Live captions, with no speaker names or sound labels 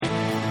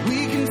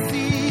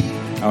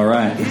All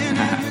right.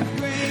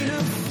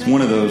 It's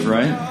one of those,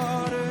 right?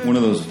 One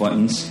of those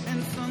buttons.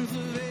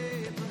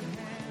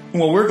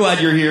 Well, we're glad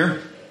you're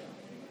here.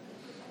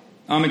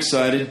 I'm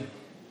excited.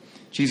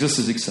 Jesus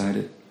is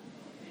excited.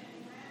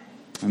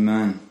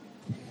 Amen.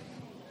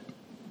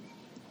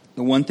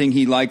 The one thing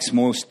he likes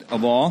most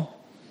of all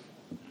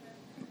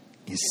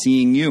is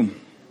seeing you.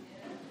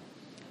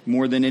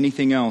 More than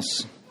anything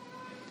else,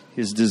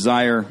 his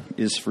desire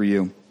is for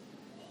you.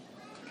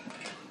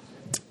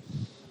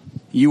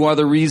 You are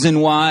the reason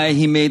why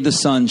he made the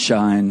sun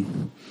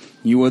shine.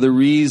 You are the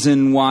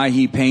reason why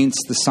he paints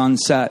the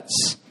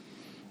sunsets.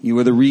 You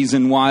are the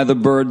reason why the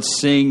birds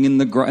sing and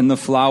the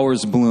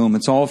flowers bloom.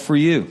 It's all for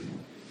you.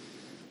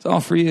 It's all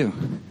for you.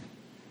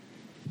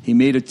 He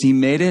made it,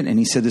 and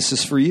he said, this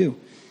is for you.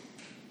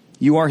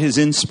 You are his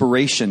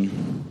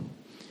inspiration.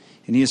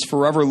 And he is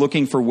forever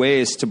looking for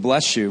ways to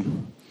bless you.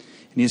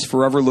 And he is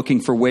forever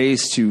looking for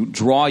ways to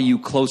draw you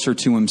closer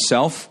to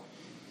himself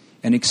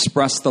and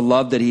express the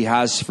love that he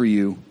has for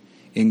you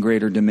in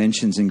greater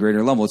dimensions and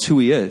greater level. It's who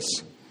he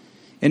is.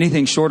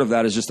 Anything short of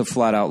that is just a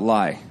flat out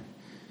lie.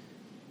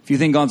 If you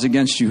think God's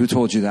against you, who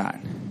told you that?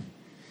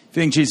 If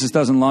you think Jesus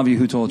doesn't love you,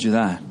 who told you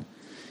that?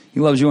 He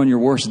loves you on your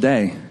worst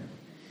day.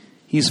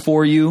 He's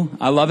for you.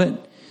 I love it.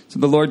 So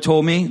the Lord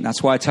told me,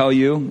 that's why I tell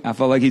you, I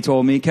felt like he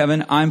told me,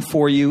 Kevin, I'm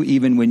for you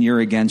even when you're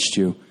against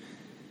you.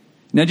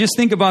 Now just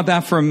think about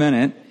that for a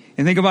minute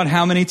and think about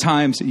how many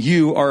times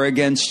you are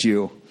against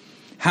you.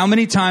 How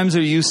many times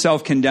are you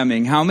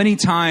self-condemning? How many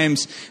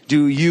times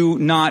do you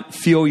not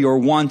feel you're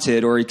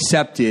wanted or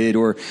accepted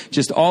or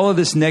just all of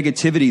this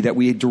negativity that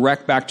we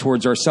direct back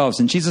towards ourselves?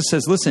 And Jesus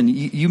says, listen,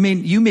 you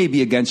may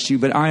be against you,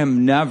 but I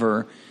am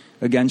never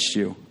against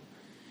you.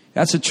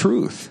 That's a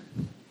truth.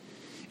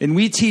 And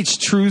we teach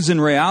truths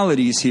and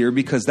realities here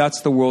because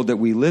that's the world that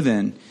we live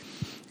in.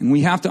 And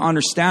we have to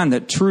understand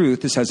that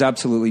truth, this has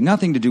absolutely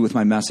nothing to do with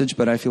my message,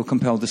 but I feel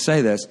compelled to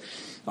say this.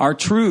 Our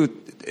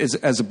truth is,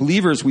 as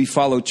believers, we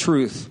follow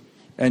truth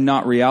and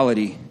not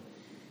reality.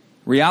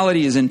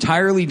 Reality is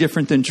entirely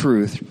different than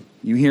truth.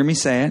 You hear me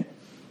say it,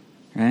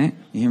 right?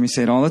 You hear me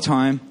say it all the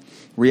time.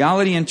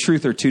 Reality and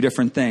truth are two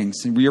different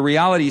things. Your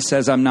reality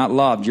says I'm not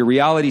loved. Your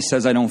reality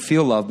says I don't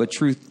feel loved, but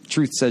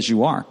truth says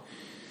you are.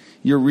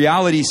 Your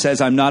reality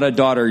says I'm not a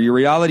daughter. Your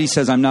reality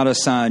says I'm not a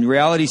son. Your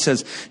reality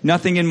says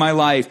nothing in my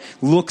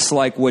life looks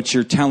like what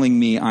you're telling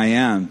me I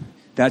am.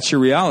 That's your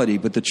reality.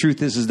 But the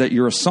truth is that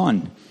you're a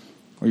son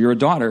or you're a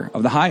daughter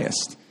of the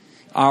highest.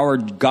 Our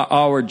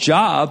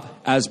job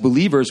as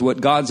believers,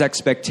 what God's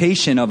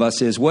expectation of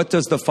us is, what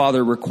does the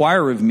Father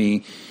require of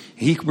me?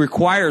 He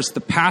requires the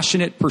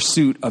passionate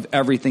pursuit of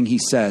everything he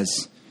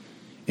says,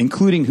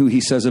 including who he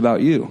says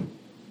about you.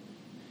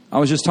 I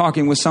was just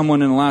talking with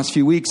someone in the last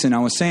few weeks, and I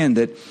was saying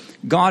that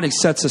God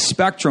sets a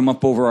spectrum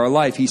up over our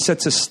life. He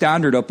sets a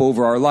standard up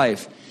over our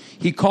life.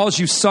 He calls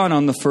you son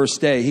on the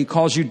first day. He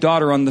calls you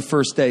daughter on the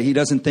first day. He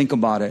doesn't think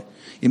about it.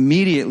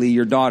 Immediately,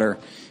 your daughter.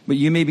 But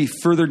you may be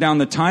further down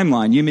the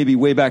timeline. You may be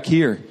way back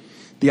here.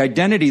 The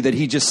identity that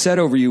he just set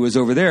over you is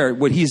over there.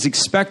 What he's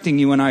expecting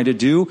you and I to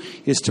do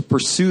is to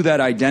pursue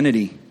that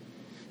identity.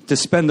 To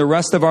spend the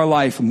rest of our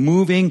life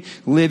moving,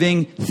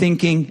 living,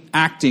 thinking,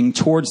 acting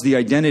towards the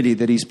identity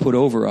that he's put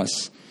over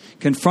us.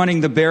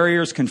 Confronting the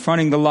barriers,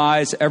 confronting the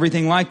lies,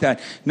 everything like that.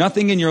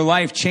 Nothing in your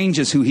life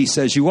changes who he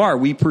says you are.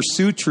 We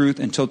pursue truth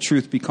until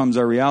truth becomes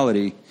our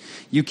reality.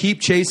 You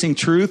keep chasing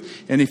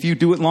truth, and if you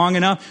do it long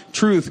enough,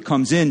 truth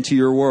comes into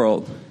your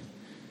world.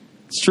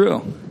 It's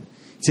true.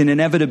 It's an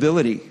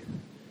inevitability.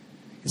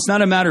 It's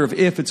not a matter of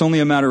if, it's only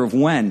a matter of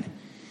when.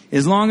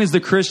 As long as the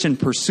Christian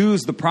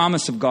pursues the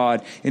promise of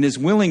God and is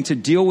willing to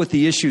deal with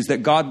the issues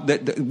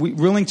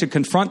willing to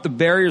confront the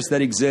barriers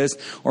that exist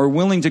or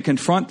willing to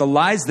confront the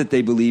lies that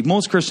they believe.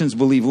 Most Christians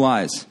believe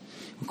lies.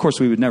 Of course,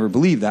 we would never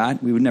believe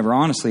that. We would never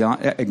honestly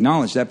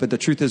acknowledge that. But the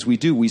truth is we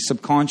do. We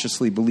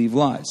subconsciously believe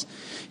lies.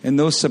 And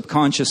those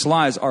subconscious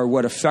lies are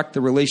what affect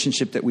the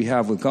relationship that we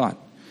have with God.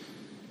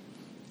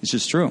 It's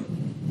just true.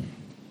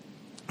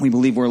 We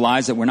believe we're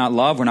lies, that we're not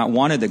loved, we're not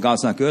wanted, that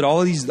God's not good.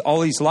 All these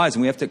lies,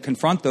 and we have to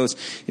confront those.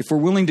 If we're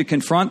willing to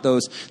confront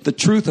those, the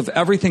truth of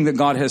everything that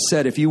God has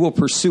said, if you will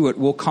pursue it,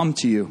 will come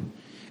to you.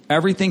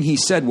 Everything he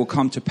said will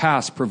come to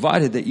pass,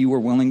 provided that you are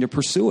willing to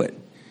pursue it.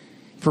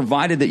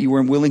 Provided that you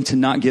are willing to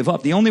not give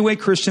up. The only way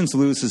Christians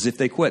lose is if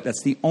they quit.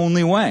 That's the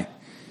only way.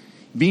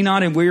 Be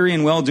not weary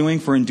in well-doing,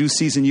 for in due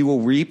season you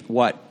will reap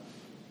what?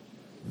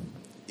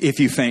 If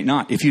you faint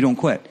not, if you don't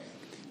quit.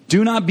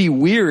 Do not be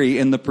weary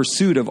in the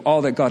pursuit of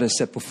all that God has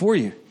set before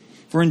you.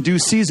 For in due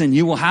season,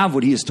 you will have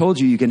what he has told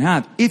you you can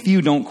have if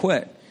you don't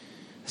quit.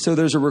 So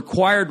there's a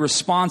required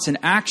response and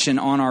action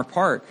on our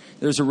part.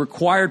 There's a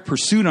required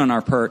pursuit on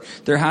our part.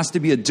 There has to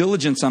be a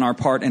diligence on our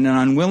part and an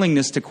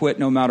unwillingness to quit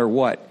no matter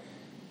what.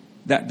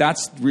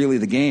 That's really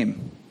the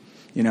game.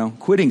 You know,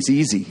 quitting's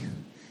easy.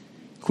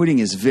 Quitting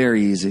is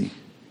very easy.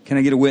 Can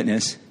I get a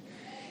witness?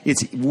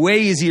 It's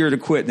way easier to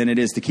quit than it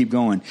is to keep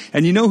going.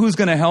 And you know who's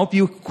going to help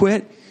you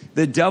quit?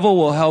 The devil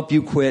will help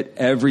you quit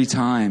every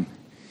time.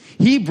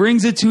 He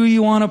brings it to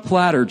you on a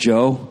platter,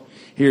 Joe.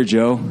 Here,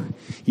 Joe,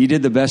 you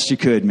did the best you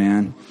could,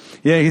 man.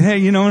 Yeah, hey,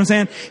 you know what I'm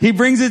saying? He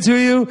brings it to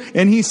you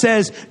and he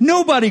says,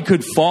 nobody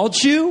could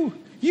fault you.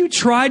 You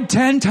tried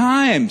 10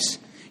 times.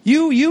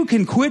 You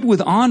can quit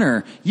with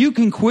honor. You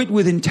can quit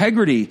with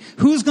integrity.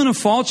 Who's going to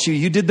fault you?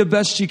 You did the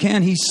best you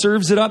can. He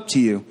serves it up to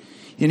you.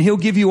 And he'll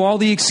give you all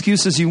the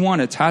excuses you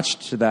want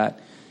attached to that.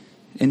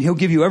 And he'll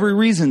give you every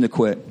reason to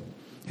quit.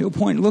 He'll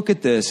point, look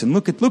at this, and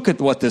look at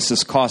what this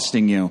is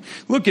costing you.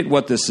 Look at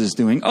what this is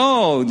doing.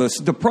 Oh,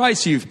 the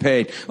price you've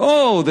paid.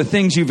 Oh, the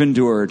things you've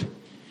endured.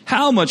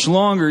 How much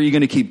longer are you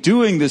going to keep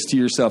doing this to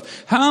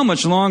yourself? How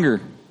much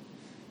longer?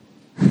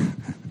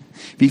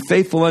 Be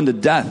faithful unto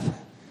death.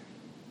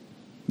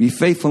 Be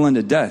faithful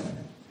unto death.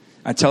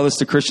 I tell this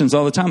to Christians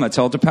all the time. I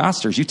tell it to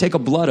pastors. You take a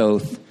blood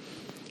oath.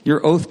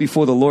 Your oath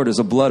before the Lord is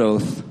a blood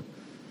oath.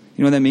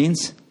 You know what that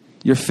means?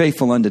 You're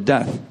faithful unto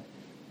death.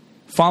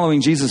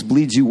 Following Jesus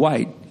bleeds you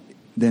white,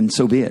 then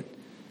so be it.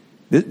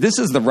 This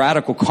is the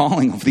radical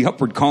calling of the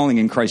upward calling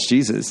in Christ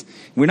Jesus.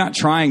 We're not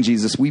trying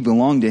Jesus. We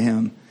belong to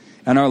him,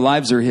 and our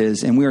lives are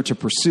his, and we are to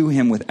pursue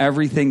him with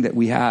everything that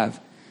we have,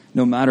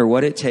 no matter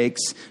what it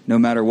takes, no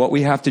matter what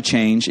we have to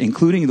change,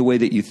 including the way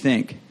that you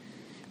think.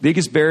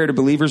 Biggest barrier to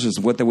believers is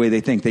the way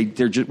they think.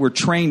 We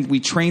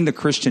train the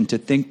Christian to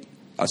think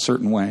a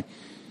certain way.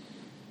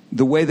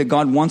 The way that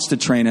God wants to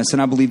train us,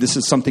 and I believe this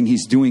is something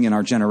he's doing in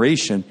our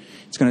generation.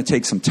 It's going to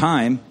take some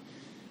time.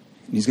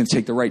 And he's going to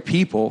take the right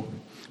people.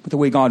 But the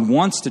way God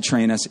wants to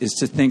train us is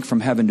to think from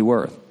heaven to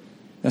earth.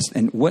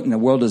 And what in the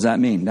world does that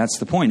mean? That's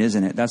the point,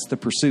 isn't it? That's the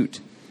pursuit.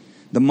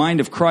 The mind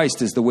of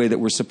Christ is the way that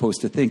we're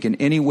supposed to think. And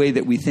any way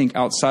that we think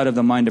outside of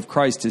the mind of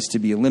Christ is to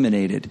be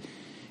eliminated.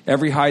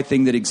 Every high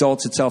thing that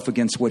exalts itself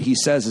against what he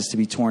says is to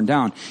be torn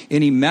down.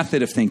 Any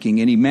method of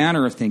thinking, any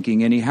manner of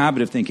thinking, any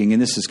habit of thinking,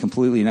 and this is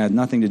completely, and I had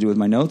nothing to do with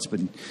my notes,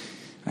 but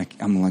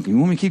I'm like, you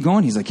want me to keep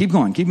going? He's like, keep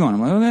going, keep going.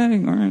 I'm like, okay,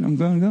 all right, I'm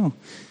going to go.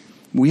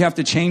 We have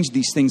to change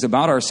these things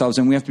about ourselves,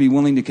 and we have to be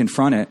willing to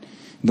confront it.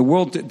 The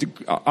world,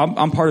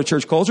 I'm part of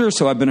church culture,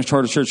 so I've been a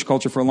part of church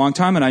culture for a long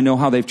time, and I know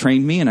how they've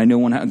trained me, and I know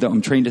when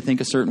I'm trained to think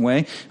a certain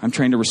way. I'm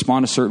trained to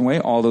respond a certain way.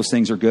 All those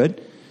things are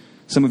good.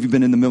 Some of you have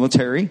been in the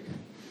military.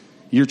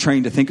 You're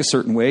trained to think a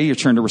certain way. You're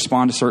trained to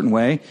respond a certain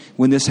way.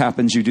 When this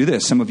happens, you do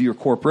this. Some of you are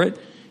corporate.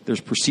 There's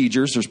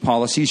procedures. There's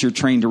policies. You're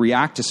trained to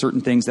react to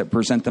certain things that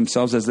present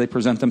themselves as they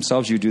present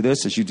themselves. You do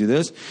this as you do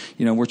this.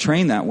 You know, we're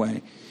trained that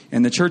way.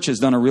 And the church has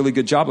done a really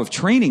good job of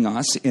training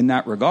us in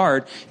that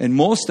regard. And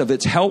most of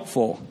it's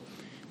helpful.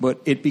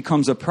 But it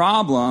becomes a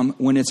problem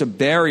when it's a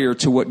barrier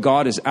to what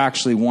God is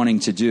actually wanting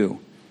to do.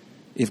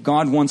 If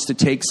God wants to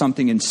take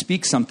something and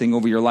speak something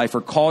over your life or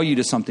call you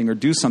to something or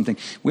do something,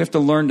 we have to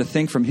learn to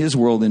think from his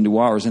world into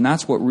ours. And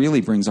that's what really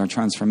brings our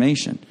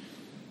transformation.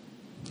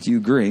 Do you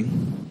agree?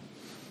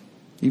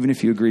 Even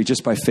if you agree,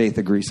 just by faith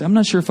agree. So I'm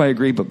not sure if I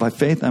agree, but by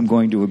faith I'm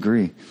going to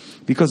agree.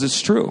 Because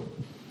it's true.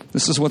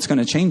 This is what's going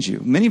to change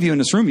you. Many of you in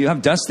this room, you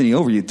have destiny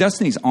over you.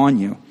 Destiny's on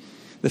you.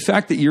 The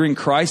fact that you're in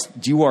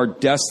Christ, you are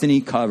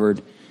destiny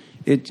covered.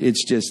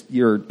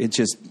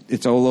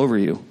 It's all over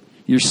you.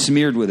 You're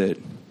smeared with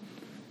it.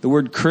 The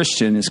word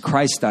Christian is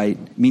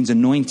Christite, means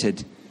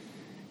anointed.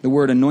 The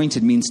word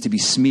anointed means to be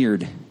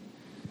smeared.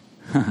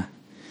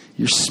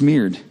 You're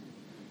smeared.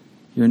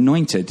 You're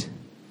anointed.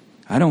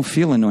 I don't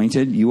feel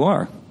anointed. You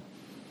are.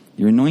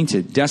 You're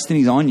anointed.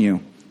 Destiny's on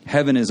you.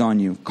 Heaven is on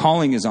you.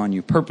 Calling is on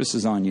you. Purpose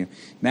is on you.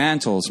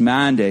 Mantles,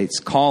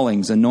 mandates,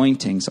 callings,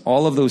 anointings,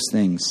 all of those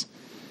things.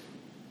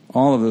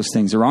 All of those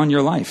things are on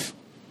your life.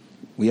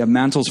 We have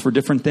mantles for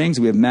different things.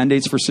 We have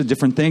mandates for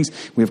different things.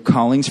 We have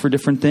callings for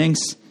different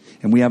things.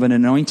 And we have an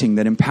anointing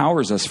that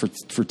empowers us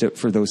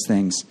for those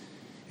things.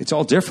 It's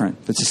all different.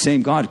 But it's the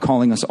same God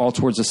calling us all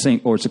towards the same,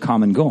 or it's a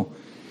common goal,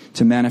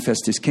 to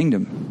manifest his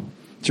kingdom,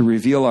 to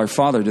reveal our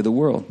Father to the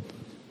world.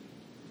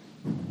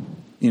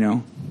 You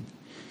know,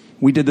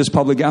 we did this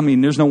public, I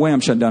mean, there's no way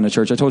I'm shutting down the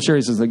church. I told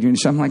Sherry,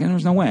 I'm like,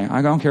 there's no way.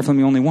 I don't care if I'm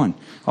the only one.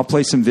 I'll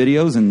play some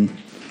videos and,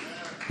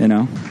 you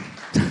know,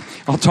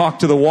 I'll talk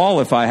to the wall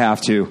if I have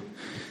to.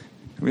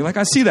 Be like,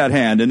 I see that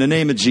hand in the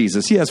name of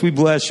Jesus. Yes, we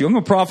bless you. I'm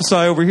going to prophesy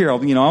over here. I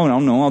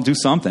don't know. I'll do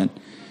something.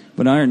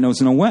 But I know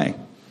there's no way.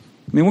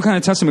 I mean, what kind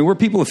of testimony? We're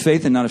people of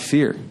faith and not of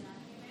fear.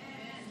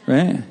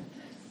 Right?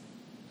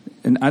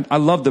 And I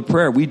love the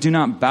prayer. We do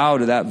not bow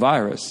to that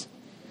virus.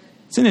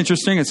 Isn't it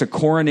interesting? It's a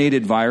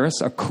coronated virus,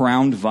 a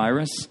crowned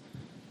virus.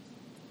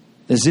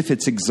 As if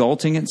it's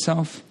exalting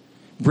itself.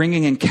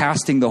 Bringing and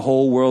casting the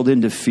whole world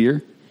into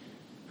fear.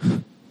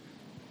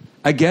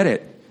 I get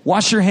it.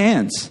 Wash your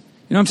hands.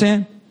 You know what I'm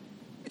saying?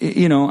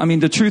 You know, I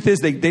mean, the truth is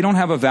they don't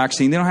have a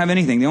vaccine. They don't have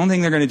anything. The only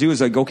thing they're going to do is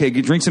like, okay,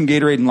 drink some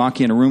Gatorade and lock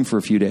you in a room for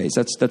a few days.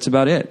 That's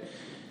about it.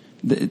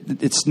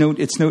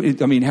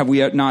 I mean, have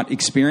we not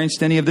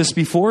experienced any of this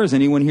before? Has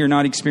anyone here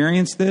not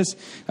experienced this?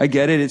 I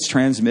get it. It's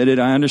transmitted.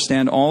 I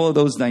understand all of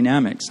those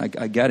dynamics.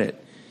 I get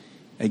it.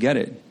 I get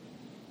it.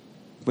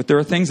 But there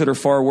are things that are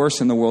far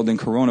worse in the world than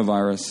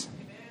coronavirus.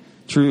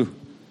 True.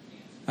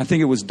 I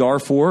think it was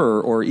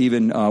Darfur or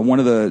even one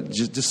of the,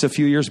 just a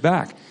few years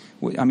back.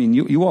 I mean,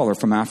 you all are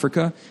from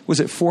Africa. Was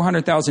it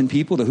 400,000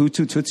 people, the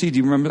Hutu Tutsi? Do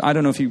you remember? I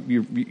don't know if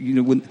you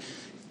know.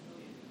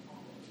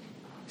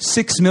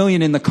 6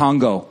 million in the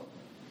Congo.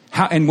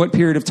 How, in what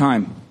period of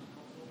time?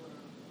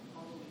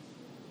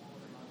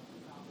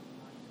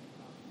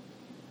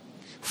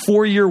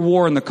 Four-year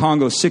war in the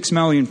Congo, 6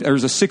 million.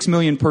 There's a 6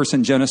 million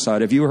person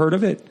genocide. Have you heard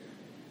of it?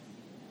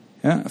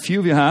 Yeah, a few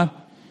of you have.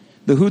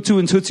 The Hutu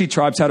and Tutsi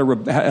tribes had a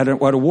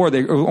war.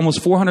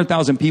 Almost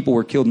 400,000 people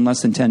were killed in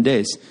less than 10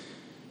 days.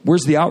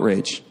 Where's the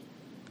outrage?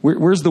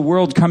 Where's the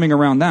world coming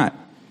around that?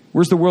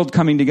 Where's the world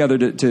coming together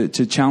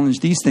to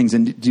challenge these things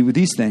and do with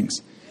these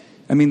things?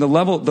 I mean, the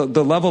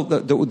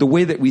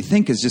way that we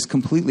think is just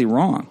completely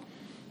wrong,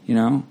 you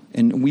know.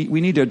 And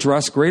we need to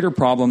address greater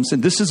problems.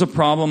 And this is a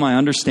problem. I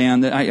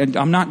understand that.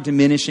 I'm not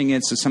diminishing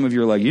it. So some of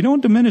you are like, you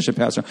don't diminish it,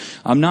 Pastor.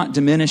 I'm not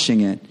diminishing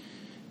it.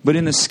 But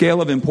in the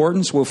scale of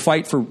importance, we'll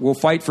fight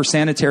for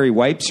sanitary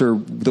wipes or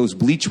those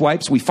bleach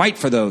wipes. We fight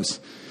for those.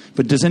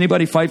 But does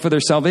anybody fight for their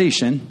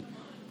salvation?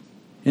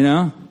 You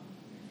know?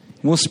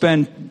 We'll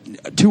spend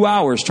 2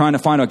 hours trying to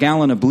find a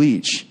gallon of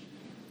bleach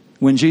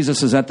when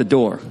Jesus is at the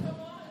door.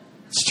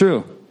 It's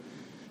true.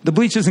 The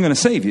bleach isn't going to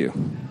save you. You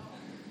know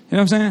what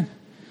I'm saying?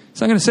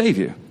 It's not going to save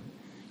you.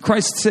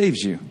 Christ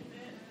saves you.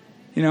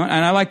 You know,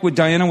 and I like what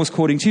Diana was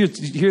quoting. Hear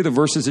the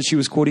verses that she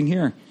was quoting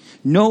here.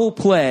 No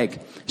plague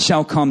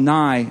shall come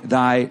nigh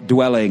thy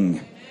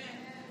dwelling.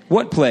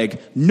 What plague?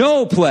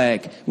 No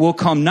plague will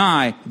come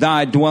nigh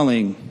thy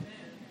dwelling.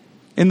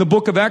 In the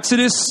book of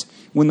Exodus,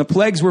 when the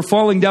plagues were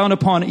falling down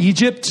upon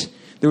Egypt,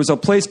 there was a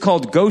place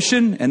called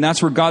Goshen, and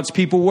that's where God's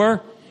people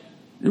were.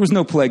 There was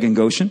no plague in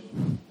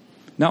Goshen.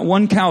 Not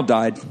one cow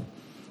died.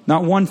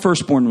 Not one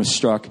firstborn was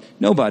struck.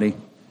 Nobody.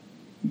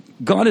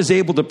 God is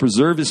able to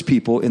preserve his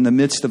people in the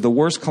midst of the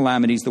worst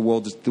calamities the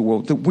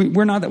world.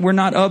 We're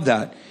not of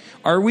that.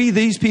 Are we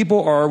these people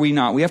or are we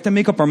not? We have to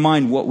make up our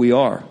mind what we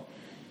are.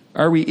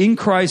 Are we in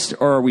Christ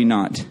or are we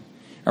not?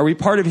 Are we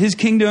part of his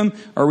kingdom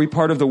or are we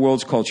part of the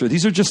world's culture?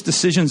 These are just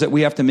decisions that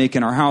we have to make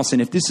in our house.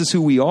 And if this is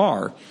who we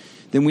are,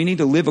 then we need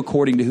to live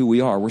according to who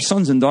we are. We're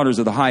sons and daughters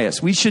of the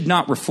highest. We should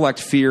not reflect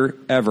fear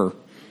ever.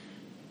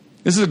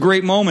 This is a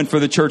great moment for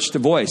the church to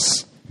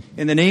voice.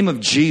 In the name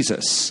of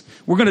Jesus,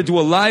 we're going to do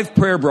a live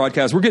prayer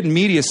broadcast. We're getting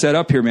media set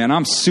up here, man.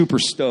 I'm super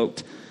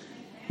stoked.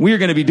 We are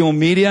going to be doing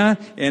media.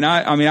 And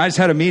I just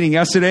had a meeting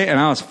yesterday and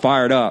I was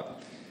fired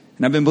up.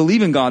 And I've been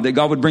believing God that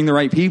God would bring the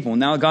right people.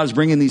 Now God's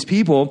bringing these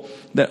people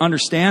that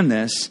understand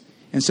this.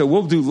 And so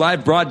we'll do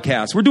live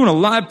broadcasts. We're doing a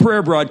live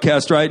prayer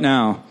broadcast right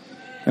now.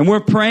 And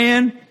we're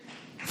praying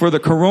for the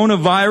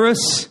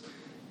coronavirus.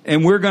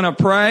 And we're going to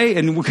pray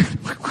and we're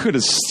going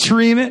to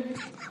stream it.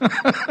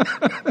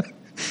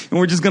 And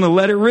we're just going to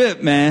let it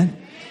rip, man.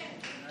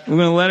 We're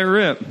going to let it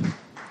rip.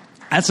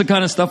 That's the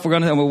kind of stuff we're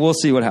going to do. We'll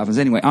see what happens.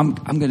 Anyway, I'm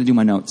going to do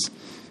my notes.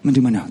 I'm going to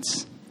do my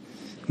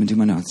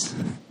notes.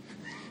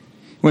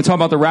 We're going to talk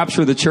about the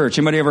rapture of the church.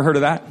 Anybody ever heard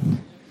of that?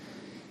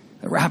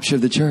 The rapture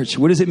of the church.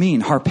 What does it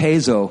mean?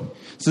 Harpazo.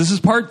 So this is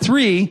part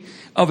 3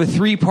 of a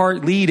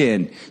 3-part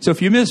lead-in. So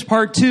if you missed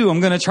part 2, I'm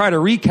going to try to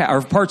recap,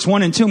 or parts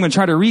 1 and 2, I'm going to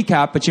try to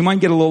recap, but you might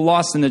get a little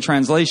lost in the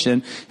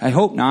translation. I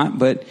hope not,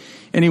 but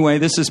anyway,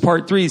 this is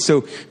part 3.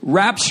 So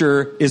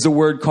rapture is a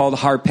word called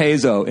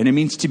harpazo, and it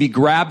means to be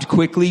grabbed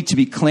quickly, to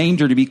be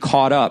claimed, or to be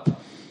caught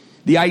up.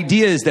 The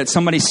idea is that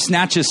somebody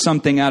snatches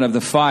something out of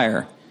the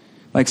fire.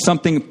 Like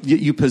something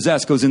you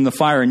possess goes in the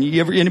fire. And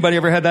anybody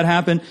ever had that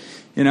happen?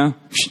 You know,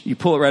 you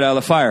pull it right out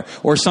of the fire.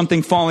 Or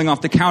something falling off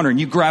the counter and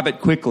you grab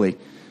it quickly.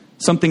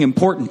 Something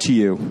important to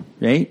you,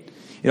 right?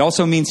 It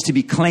also means to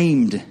be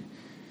claimed.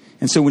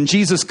 And so when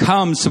Jesus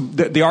comes,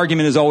 the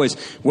argument is always,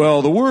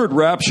 well, the word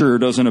rapture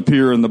doesn't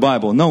appear in the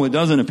Bible. No, it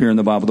doesn't appear in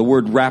the Bible. The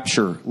word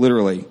rapture,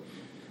 literally.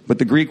 But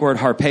the Greek word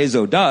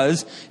harpazo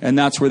does, and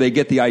that's where they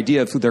get the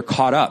idea of they're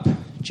caught up.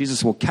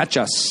 Jesus will catch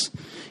us.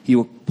 He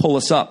will pull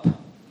us up.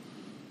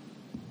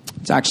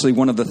 It's actually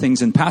one of the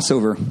things in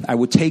Passover. I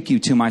will take you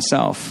to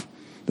myself.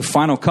 The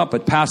final cup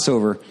at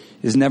Passover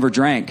is never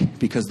drank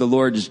because the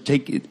Lord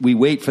we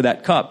wait for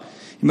that cup.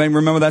 You might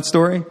remember that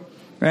story,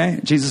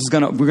 right? Jesus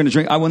we're going to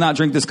drink. I will not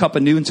drink this cup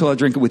anew until I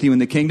drink it with you in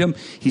the kingdom.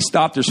 He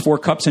stopped. There's 4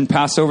 cups in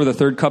Passover. The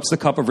 3rd cup's the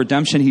cup of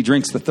redemption. He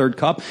drinks the 3rd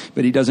cup,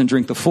 but he doesn't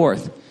drink the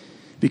 4th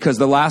because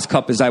the last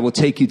cup is I will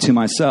take you to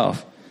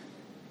myself.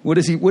 What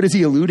is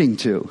he alluding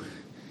to?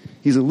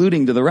 He's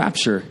alluding to the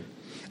rapture.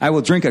 I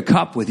will drink a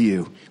cup with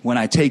you when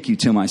I take you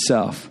to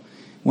myself.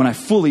 When I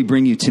fully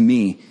bring you to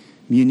me,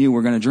 me and you,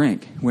 we're going to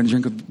drink. We're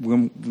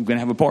going to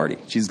have a party.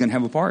 She's going to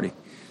have a party.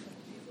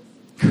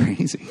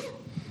 Crazy. Isn't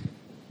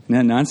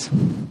that nuts?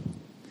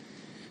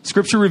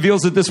 Scripture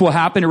reveals that this will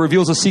happen. It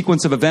reveals a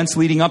sequence of events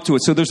leading up to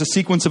it. So there's a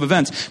sequence of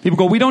events. People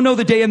go, we don't know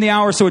the day and the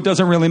hour, so it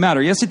doesn't really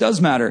matter. Yes, it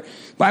does matter.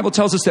 The Bible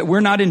tells us that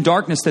we're not in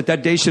darkness,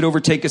 that day should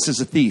overtake us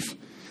as a thief.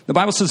 The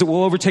Bible says it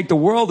will overtake the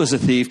world as a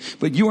thief,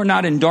 but you are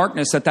not in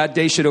darkness that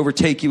day should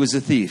overtake you as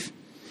a thief.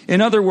 In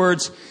other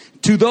words,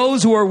 to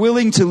those who are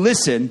willing to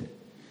listen,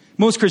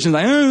 most Christians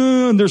are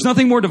like, there's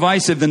nothing more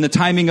divisive than the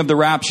timing of the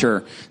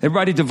rapture.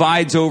 Everybody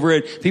divides over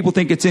it. People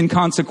think it's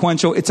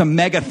inconsequential. It's a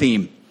mega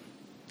theme.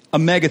 A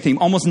mega theme.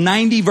 Almost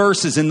 90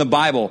 verses in the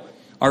Bible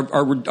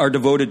are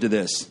devoted to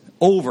this.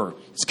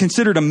 It's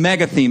considered a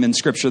mega theme in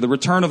Scripture. The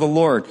return of the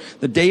Lord,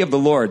 the day of the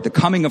Lord, the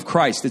coming of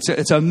Christ.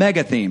 It's a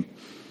mega theme.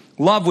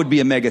 Love would be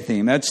a mega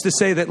theme. That's to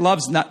say that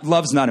love's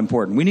not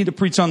important. We need to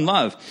preach on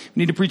love.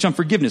 We need to preach on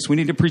forgiveness. We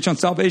need to preach on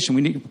salvation.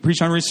 We need to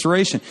preach on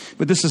restoration.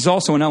 But this is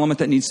also an element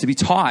that needs to be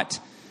taught.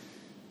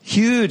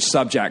 Huge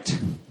subject.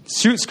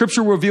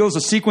 Scripture reveals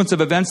a sequence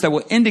of events that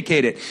will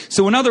indicate it.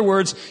 So in other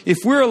words, if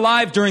we're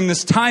alive during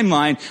this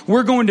timeline,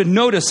 we're going to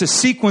notice a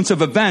sequence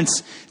of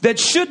events that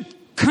should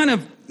kind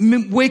of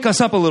wake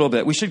us up a little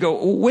bit. We should go,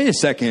 oh, wait a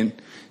second.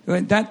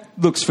 That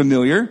looks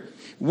familiar.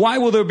 Why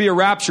will there be a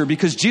rapture?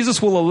 Because Jesus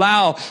will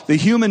allow the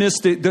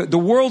humanistic, the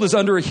world is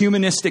under a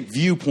humanistic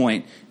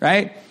viewpoint,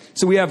 right?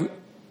 So we have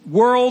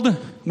world,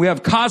 we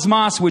have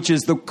cosmos, which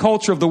is the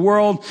culture of the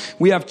world.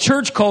 We have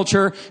church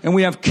culture, and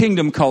we have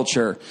kingdom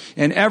culture.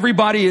 And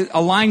everybody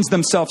aligns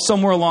themselves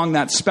somewhere along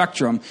that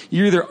spectrum.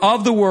 You're either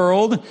of the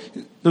world.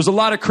 There's a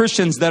lot of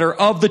Christians that are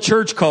of the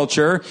church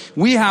culture.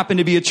 We happen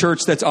to be a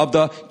church that's of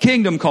the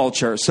kingdom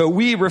culture. So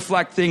we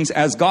reflect things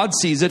as God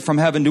sees it from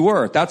heaven to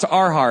earth. That's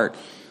our heart.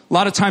 A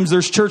lot of times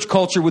there's church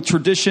culture with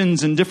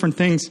traditions and different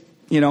things.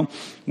 You know,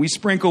 we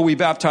sprinkle, we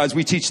baptize,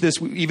 we teach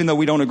this, even though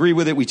we don't agree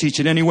with it, we teach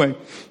it anyway.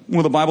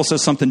 Well, the Bible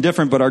says something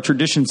different, but our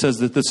tradition says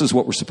that this is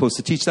what we're supposed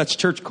to teach. That's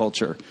church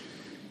culture.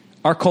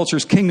 Our culture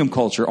is kingdom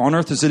culture, on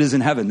earth as it is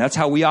in heaven. That's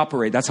how we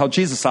operate. That's how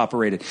Jesus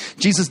operated.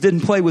 Jesus didn't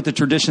play with the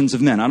traditions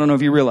of men. I don't know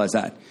if you realize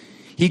that.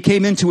 He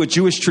came into a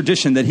Jewish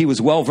tradition that he was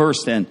well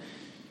versed in.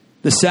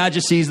 The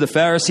Sadducees, the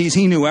Pharisees,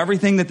 he knew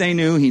everything that they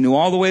knew. He knew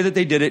all the way that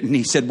they did it. And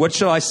he said, what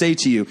shall I say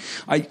to you?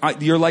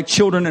 You're like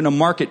children in a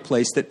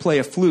marketplace that play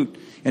a flute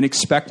and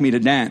expect me to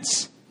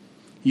dance.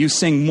 You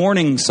sing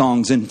mourning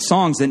songs and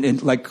songs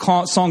and like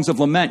songs of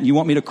lament. You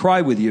want me to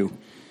cry with you.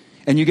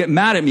 And you get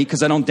mad at me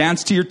because I don't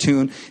dance to your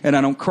tune and I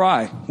don't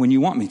cry when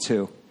you want me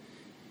to.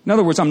 In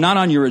other words, I'm not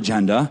on your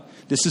agenda.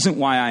 This isn't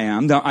why I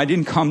am.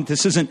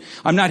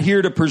 I'm not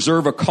here to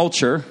preserve a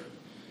culture.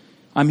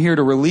 I'm here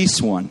to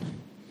release one.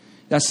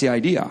 That's the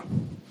idea.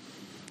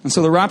 And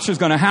so the rapture is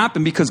going to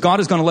happen because God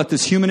is going to let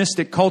this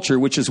humanistic culture,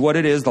 which is what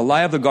it is. The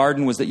lie of the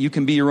garden was that you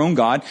can be your own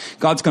God.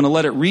 God's going to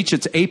let it reach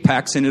its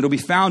apex, and it'll be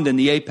found in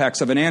the apex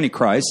of an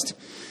antichrist.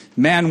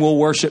 Man will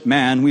worship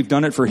man. We've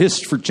done it for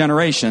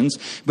generations,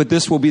 but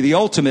this will be the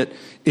ultimate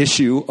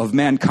issue of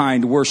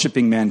mankind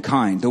worshiping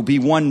mankind. There'll be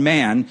one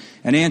man,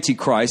 an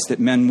antichrist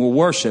that men will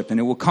worship, and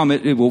it will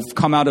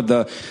come out of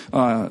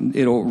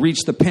it'll reach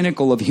the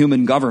pinnacle of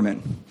human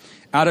government.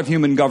 Out of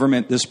human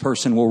government, this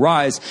person will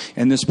rise,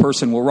 and this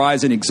person will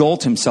rise and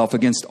exalt himself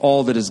against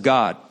all that is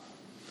God.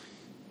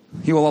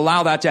 He will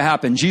allow that to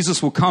happen.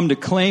 Jesus will come to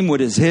claim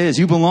what is his.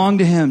 You belong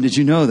to him. Did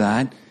you know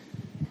that?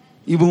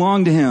 You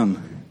belong to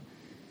him.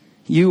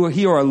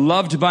 You are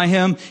loved by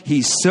him.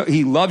 He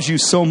loves you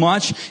so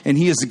much, and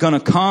he is going to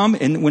come.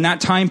 And when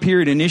that time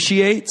period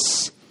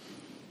initiates,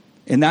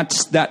 and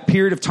that's that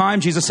period of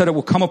time, Jesus said it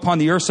will come upon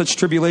the earth such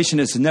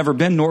tribulation as has never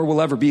been, nor will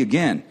ever be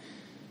again.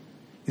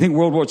 You think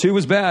World War II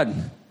was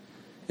bad?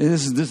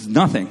 This is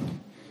nothing.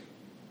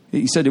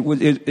 He said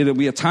it'll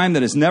be a time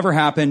that has never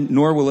happened,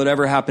 nor will it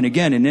ever happen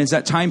again. And as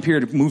that time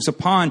period moves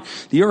upon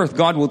the earth,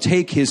 God will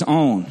take his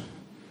own.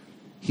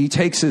 He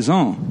takes his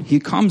own. He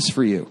comes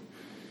for you.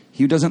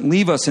 He doesn't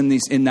leave us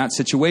in that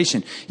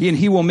situation.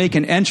 He will make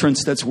an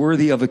entrance that's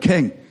worthy of a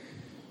king.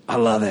 I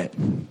love it.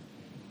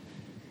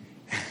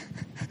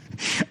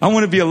 I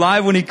want to be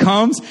alive when he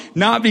comes,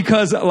 not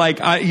because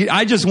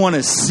I just want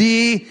to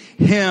see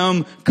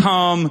him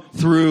come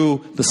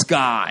through the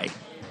sky.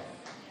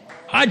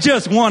 I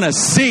just want to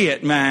see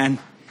it, man.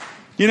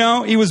 You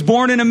know, he was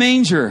born in a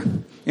manger,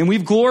 and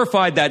we've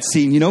glorified that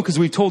scene, because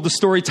we've told the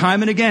story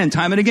time and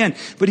again.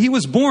 But he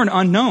was born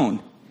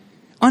unknown.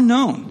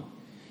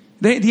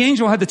 The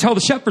angel had to tell the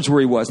shepherds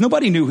where he was.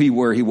 Nobody knew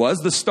where he was.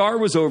 The star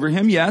was over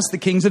him. Yes. The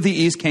kings of the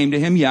east came to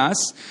him. Yes.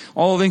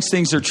 All of these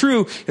things are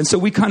true. And so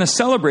we kind of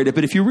celebrate it.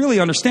 But if you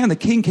really understand, the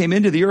king came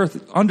into the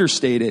earth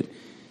understated.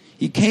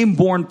 He came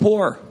born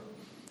poor.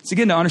 So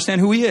again, to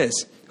understand who he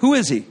is. Who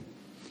is he?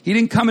 He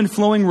didn't come in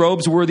flowing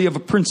robes worthy of a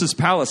prince's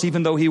palace,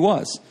 even though he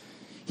was.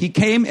 He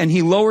came and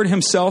he lowered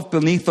himself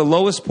beneath the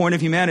lowest point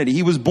of humanity.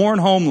 He was born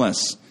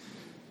homeless.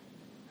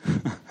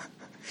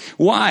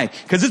 Why?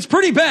 Because it's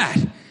pretty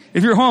bad.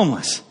 If you're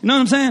homeless, you know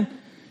what I'm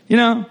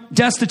saying?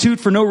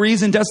 Destitute for no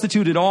reason,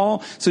 destitute at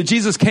all. So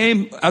Jesus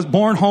came as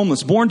born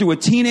homeless, born to a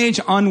teenage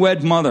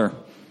unwed mother.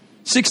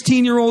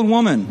 16-year-old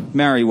woman,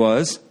 Mary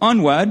was,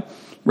 unwed,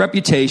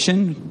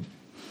 reputation.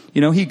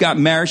 He got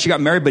married, she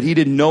got married, but he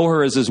didn't know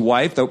her as his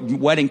wife. The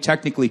wedding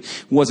technically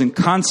wasn't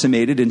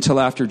consummated until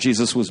after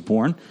Jesus was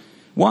born.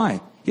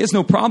 Why? He has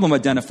no problem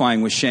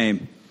identifying with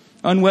shame.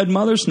 Unwed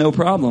mothers, no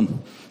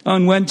problem.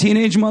 Unwed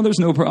teenage mothers,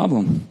 no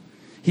problem.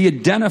 He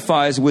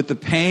identifies with the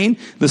pain,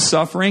 the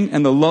suffering,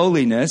 and the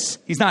lowliness.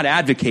 He's not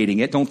advocating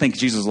it. Don't think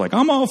Jesus is like,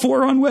 I'm all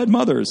for unwed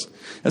mothers.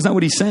 That's not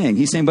what he's saying.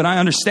 He's saying, but I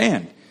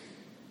understand.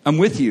 I'm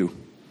with you.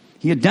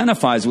 He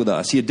identifies with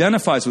us. He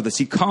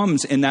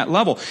comes in that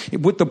level.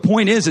 What the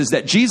point is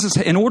that Jesus,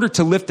 in order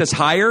to lift us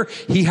higher,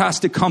 he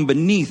has to come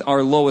beneath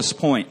our lowest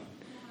point.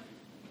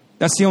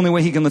 That's the only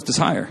way he can lift us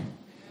higher.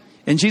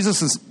 And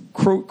Jesus'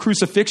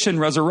 crucifixion,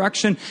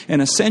 resurrection,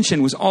 and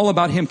ascension was all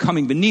about him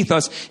coming beneath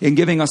us and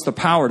giving us the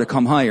power to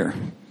come higher.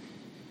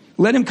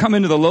 Let him come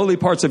into the lowly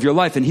parts of your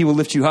life and he will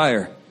lift you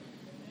higher.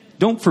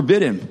 Don't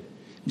forbid him.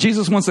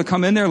 Jesus wants to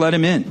come in there, let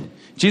him in.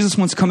 Jesus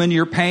wants to come into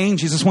your pain.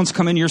 Jesus wants to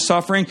come into your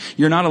suffering.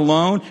 You're not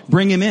alone.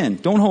 Bring him in.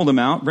 Don't hold him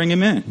out. Bring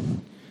him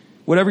in.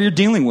 Whatever you're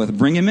dealing with,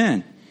 bring him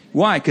in.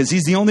 Why? Because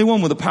he's the only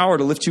one with the power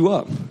to lift you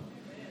up.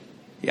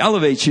 He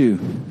elevates you.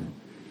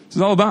 This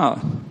is all about.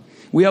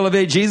 We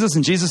elevate Jesus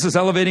and Jesus is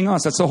elevating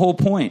us. That's the whole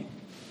point.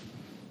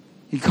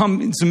 He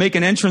comes to make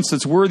an entrance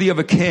that's worthy of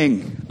a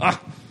king.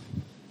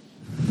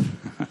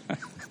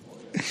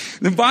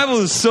 The Bible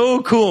is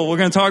so cool. We're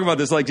going to talk about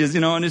this like this,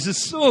 and it's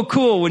just so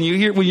cool when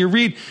you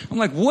read. I'm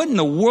like, what in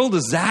the world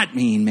does that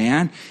mean,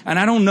 man? And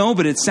I don't know,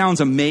 but it sounds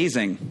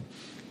amazing.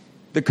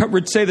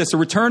 Say this, the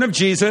return of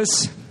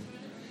Jesus,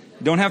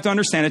 you don't have to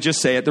understand it,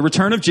 just say it. The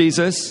return of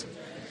Jesus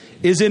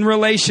is in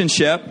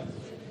relationship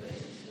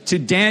to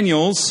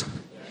Daniel's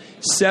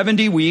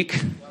 70-week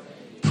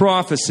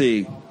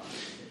prophecy.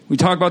 We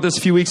talked about this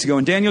a few weeks ago.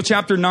 In Daniel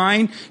chapter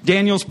 9,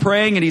 Daniel's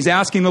praying and he's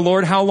asking the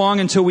Lord, how long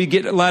until we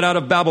get let out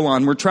of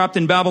Babylon? We're trapped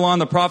in Babylon.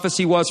 The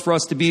prophecy was for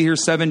us to be here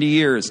 70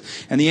 years.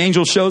 And the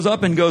angel shows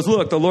up and goes,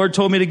 look, the Lord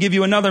told me to give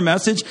you another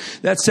message.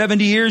 That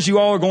 70 years, you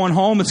all are going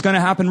home. It's going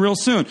to happen real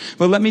soon.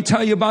 But let me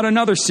tell you about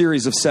another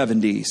series of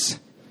 70s.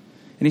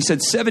 And he said,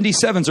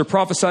 77s are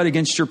prophesied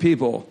against your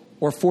people,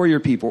 or for your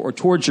people, or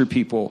towards your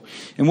people.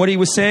 And what he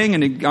was saying,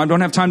 and I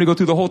don't have time to go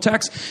through the whole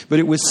text, but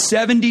it was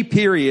 70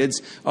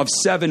 periods of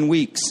 7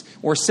 weeks,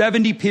 or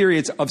 70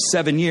 periods of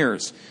 7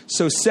 years.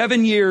 So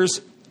 7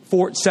 years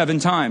for 7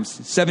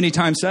 times. 70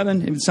 times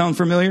 7, it sound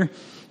familiar?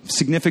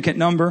 Significant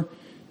number.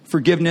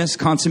 Forgiveness,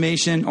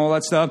 consummation, all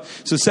that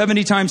stuff. So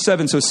 70 times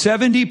 7. So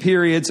 70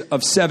 periods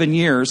of 7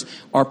 years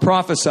are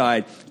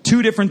prophesied.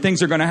 2 different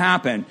things are going to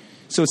happen.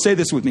 So say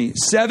this with me.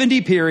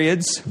 70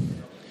 periods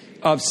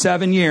of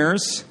 7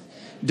 years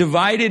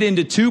divided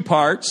into 2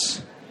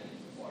 parts,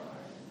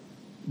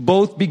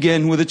 both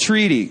begin with a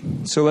treaty.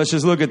 So let's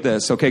just look at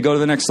this. Okay, go to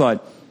the next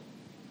slide.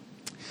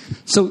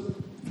 So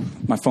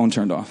my phone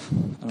turned off.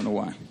 I don't know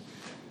why.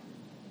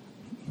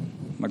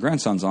 My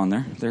grandson's on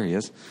there. There he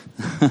is.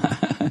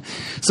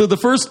 So the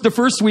first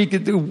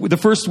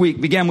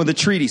week began with a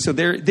treaty. So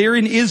they're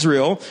in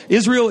Israel.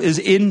 Israel is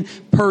in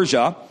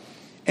Persia.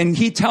 And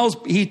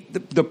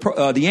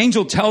the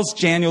angel tells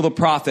Daniel the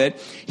prophet,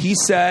 he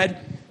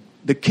said,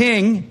 the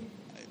king,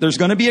 there's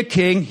going to be a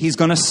king. He's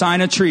going to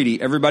sign a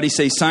treaty. Everybody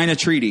say, sign a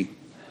treaty.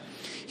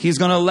 He's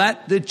going to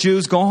let the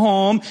Jews go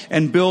home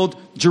and build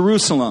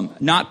Jerusalem,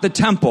 not the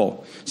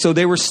temple. So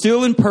they were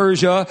still in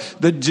Persia.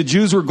 The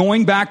Jews were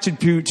going back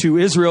to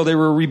Israel. They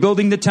were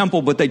rebuilding the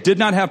temple, but they did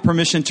not have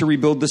permission to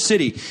rebuild the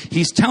city.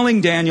 He's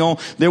telling Daniel,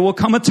 there will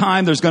come a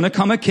time, there's going to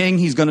come a king.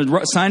 He's going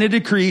to sign a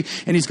decree,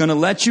 and he's going to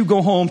let you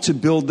go home to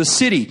build the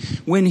city.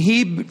 When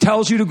he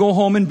tells you to go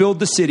home and build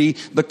the city,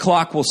 the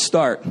clock will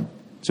start.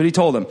 That's what he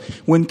told him.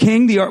 When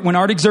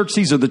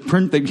Artaxerxes, he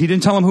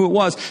didn't tell him who it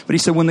was, but he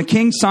said, when the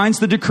king signs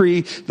the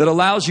decree that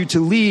allows you to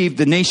leave,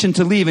 the nation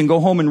to leave and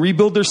go home and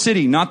rebuild their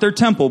city, not their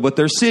temple, but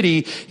their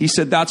city, he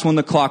said, that's when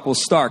the clock will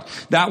start.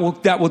 That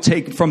will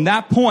take, from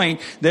that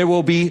point, there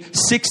will be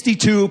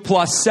 62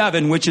 plus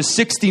 7, which is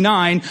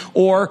 69,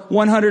 or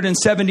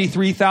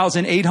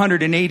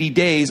 173,880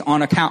 days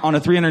on a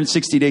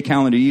 360-day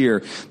calendar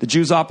year. The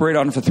Jews operate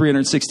on a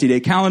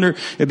 360-day calendar.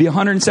 It'd be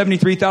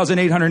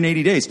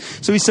 173,880 days.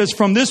 So he says,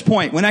 from this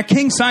point, when that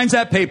king signs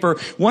that paper,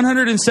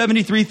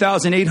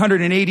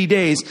 173,880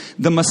 days,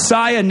 the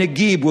Messiah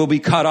Negib will be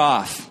cut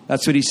off.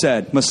 That's what he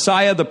said.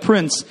 Messiah, the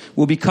prince,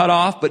 will be cut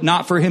off, but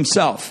not for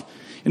himself.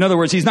 In other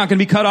words, he's not going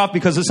to be cut off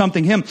because of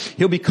something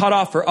he'll be cut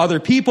off for other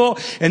people,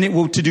 and it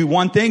will to do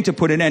one thing, to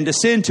put an end to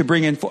sin, to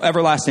bring in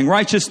everlasting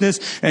righteousness,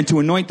 and to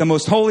anoint the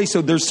most holy.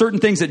 So there's certain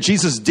things that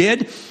Jesus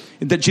did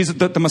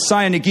that the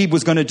Messiah Negib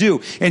was going to do.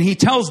 And he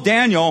tells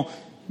Daniel,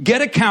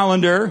 get a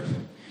calendar,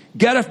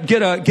 get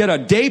a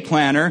day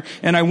planner,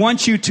 and I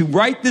want you to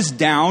write this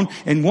down.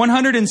 In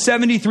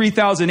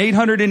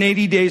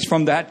 173,880 days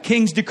from that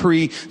king's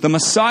decree, the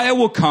Messiah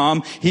will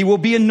come, he will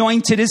be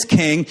anointed as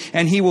king,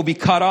 and he will be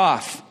cut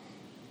off.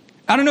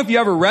 I don't know if you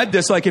ever read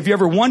this, like if you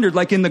ever wondered,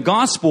 like in the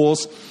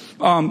Gospels,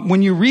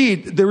 when you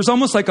read, there was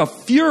almost like a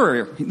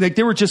furor, like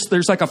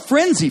there's like a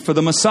frenzy for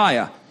the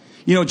Messiah.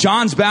 You know,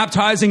 John's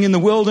baptizing in the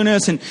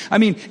wilderness, and I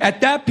mean,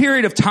 at that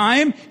period of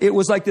time, it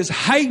was like this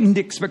heightened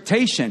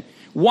expectation.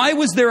 Why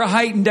was there a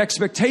heightened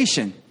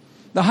expectation?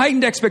 The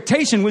heightened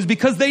expectation was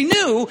because they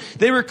knew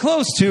they were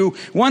close to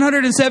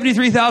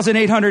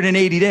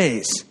 173,880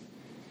 days.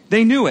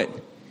 They knew it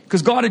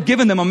because God had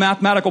given them a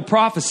mathematical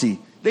prophecy.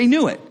 They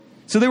knew it.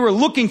 So they were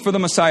looking for the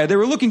Messiah. They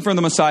were looking for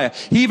the Messiah.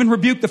 He even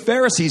rebuked the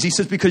Pharisees. He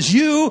says, because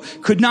you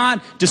could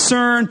not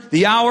discern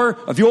the hour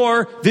of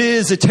your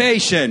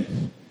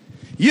visitation.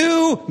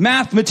 You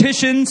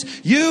mathematicians,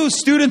 you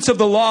students of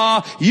the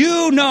law,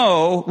 you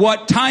know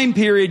what time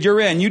period you're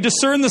in. You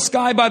discern the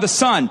sky by the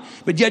sun,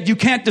 but yet you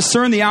can't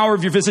discern the hour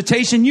of your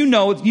visitation. You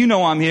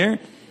know I'm here.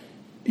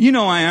 You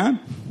know I am.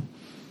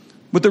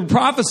 But the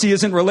prophecy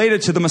isn't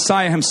related to the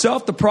Messiah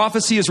himself. The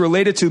prophecy is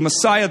related to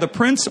Messiah the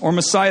Prince or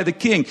Messiah the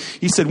King.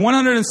 He said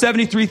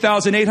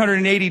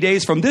 173,880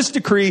 days from this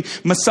decree,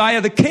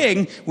 Messiah the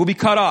King will be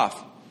cut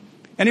off.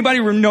 Anybody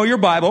know your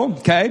Bible?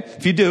 Okay.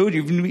 If you do,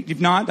 if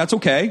not, that's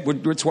okay.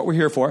 It's what we're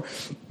here for.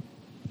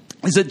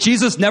 Is that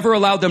Jesus never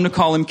allowed them to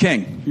call him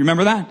king. You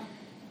remember that?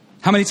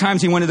 How many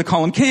times he wanted to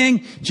call him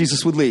king,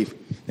 Jesus would leave.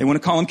 They want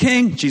to call him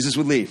king, Jesus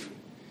would leave.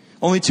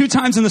 Only 2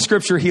 times in the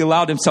scripture he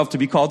allowed himself to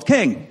be called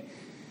king.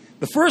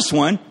 The first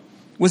one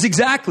was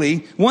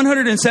exactly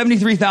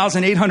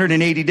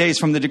 173,880 days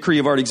from the decree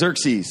of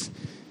Artaxerxes.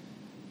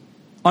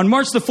 On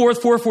March the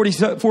 4th,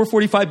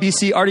 445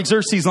 BC,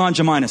 Artaxerxes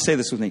Longimanus. Say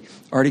this with me.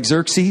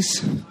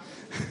 Artaxerxes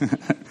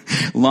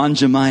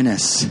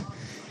Longimanus.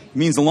 It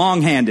means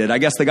long-handed. I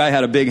guess the guy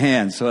had a big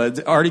hand. So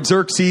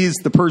Artaxerxes,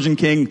 the Persian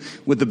king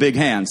with the big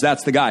hands.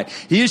 That's the guy.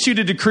 He issued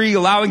a decree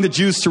allowing the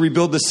Jews to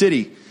rebuild the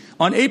city.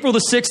 On April the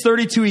 6th,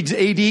 32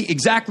 AD,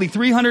 exactly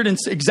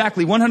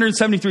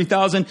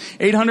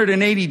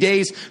 173,880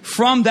 days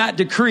from that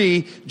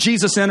decree,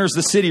 Jesus enters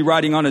the city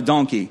riding on a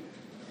donkey.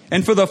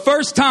 And for the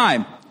first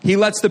time, he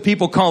lets the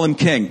people call him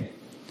king.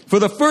 For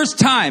the first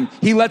time,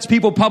 he lets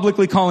people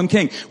publicly call him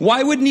king.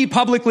 Why wouldn't he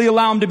publicly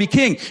allow him to be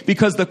king?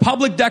 Because the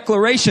public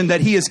declaration that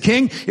he is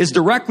king is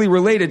directly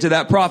related to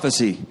that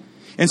prophecy.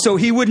 And so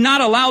he would not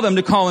allow them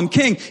to call him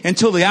king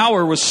until the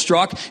hour was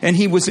struck and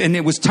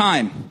it was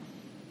time.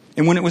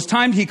 And when it was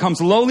time, he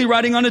comes lowly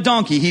riding on a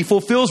donkey. He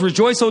fulfills,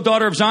 rejoice, O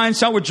daughter of Zion,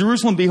 shout with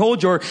Jerusalem,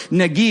 behold your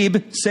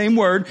Negib, same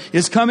word,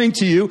 is coming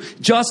to you,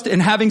 just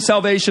and having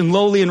salvation,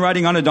 lowly and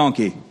riding on a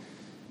donkey.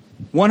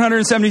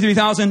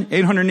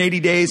 173,880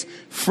 days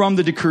from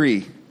the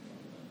decree.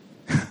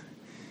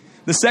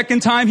 The second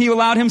time he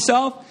allowed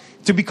himself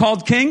to be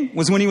called king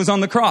was when he was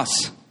on the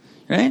cross.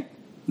 Right?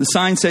 The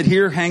sign said,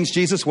 here hangs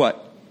Jesus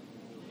what?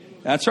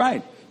 That's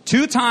right.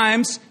 2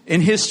 times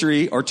in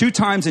history, or 2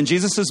 times in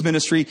Jesus'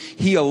 ministry,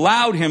 he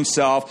allowed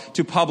himself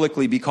to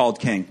publicly be called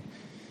king.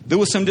 There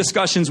was some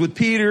discussions with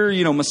Peter,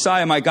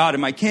 Messiah, my God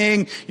and my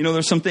king.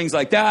 There's some things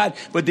like that.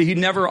 But he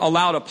never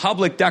allowed a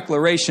public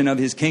declaration of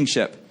his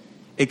kingship.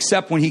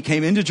 Except when he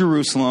came into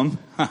Jerusalem.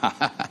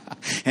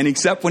 And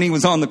except when he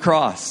was on the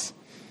cross.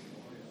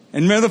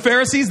 And remember the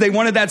Pharisees? They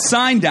wanted that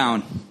sign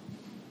down.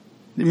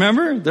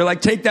 Remember? They're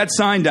like, take that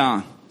sign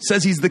down. It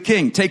says he's the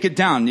king. Take it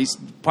down.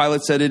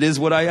 Pilate said, it is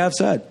what I have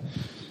said.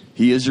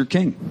 He is your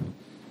king.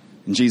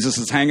 And Jesus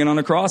is hanging on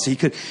a cross.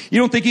 You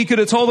don't think he could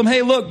have told them,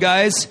 hey, look,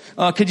 guys,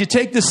 could you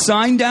take this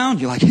sign down?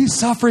 You're like, he's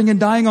suffering and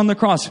dying on the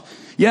cross.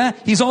 Yeah,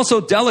 he's also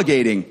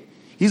delegating.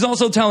 He's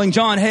also telling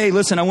John, hey,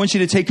 listen, I want you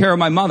to take care of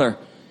my mother.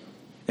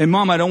 And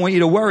Mom, I don't want you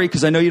to worry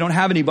because I know you don't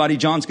have anybody.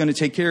 John's going to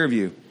take care of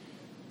you.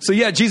 So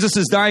yeah, Jesus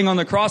is dying on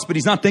the cross, but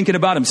he's not thinking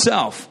about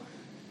himself.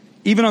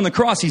 Even on the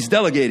cross, he's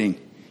delegating.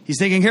 He's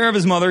taking care of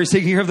his mother. He's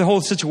taking care of the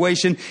whole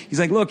situation. He's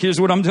like, look,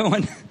 here's what I'm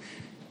doing.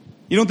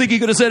 You don't think he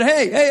could have said,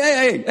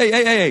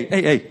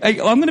 hey,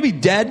 I'm going to be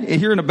dead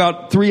here in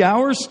about 3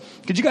 hours.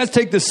 Could you guys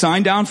take this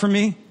sign down from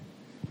me?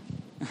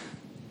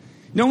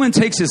 No one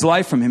takes his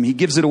life from him. He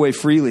gives it away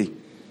freely.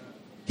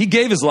 He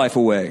gave his life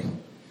away.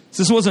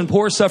 This wasn't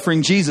poor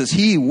suffering Jesus.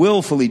 He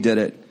willfully did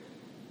it.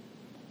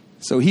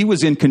 So he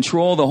was in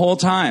control the whole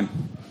time.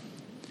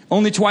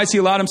 Only twice he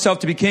allowed himself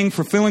to be king,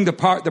 fulfilling the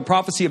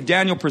prophecy of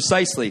Daniel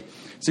precisely.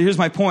 So here's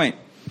my point.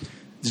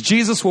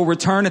 Jesus will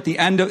return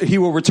he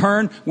will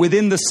return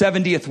within the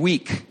 70th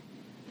week.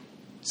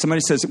 Somebody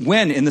says,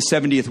 when in the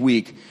 70th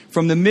week?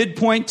 From the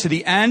midpoint to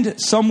the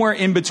end, somewhere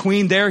in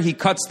between there, he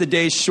cuts the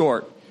days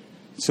short.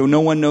 So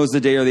no one knows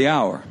the day or the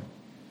hour.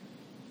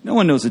 No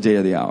one knows the day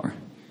or the hour.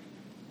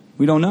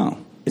 We don't know.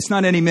 It's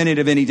not any minute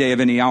of any day of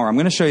any hour. I'm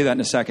going to show you that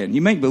in a second.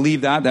 You might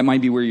believe that. That might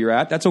be where you're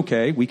at. That's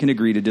okay. We can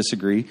agree to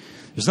disagree.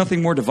 There's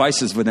nothing more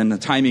divisive than the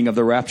timing of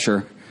the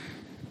rapture.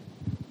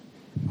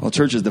 Well,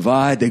 churches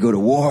divide. They go to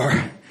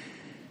war.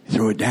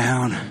 Throw it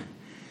down.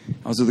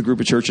 I was with a group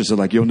of churches that are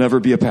like, you'll never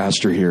be a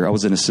pastor here. I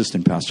was an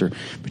assistant pastor.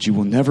 But you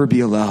will never be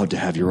allowed to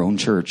have your own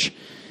church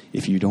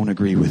if you don't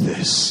agree with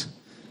this.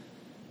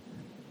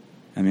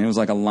 I mean, it was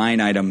like a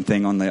line item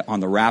thing on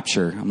the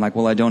rapture. I'm like,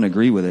 well, I don't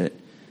agree with it.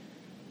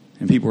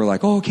 And people were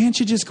like, oh, can't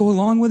you just go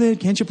along with it?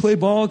 Can't you play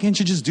ball? Can't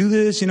you just do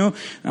this? And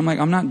I'm like,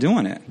 I'm not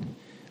doing it.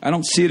 I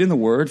don't see it in the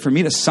word. For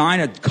me to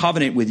sign a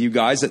covenant with you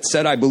guys that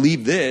said I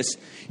believe this,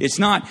 it's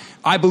not,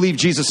 I believe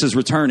Jesus is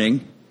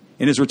returning.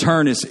 And his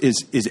return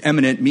is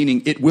imminent,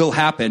 meaning it will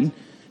happen.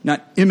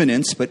 Not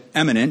imminence, but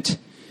eminent.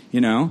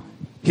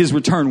 His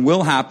return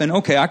will happen.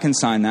 Okay, I can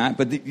sign that.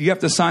 But you have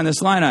to sign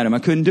this line item. I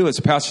couldn't do it.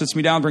 So pastor sits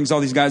me down, brings all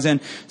these guys in,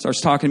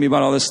 starts talking to me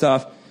about all this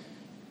stuff.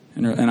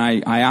 And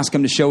I asked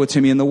them to show it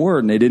to me in the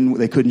Word, and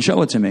they couldn't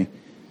show it to me.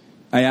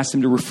 I asked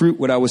them to refute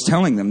what I was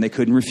telling them. They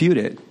couldn't refute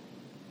it.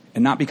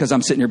 And not because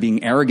I'm sitting here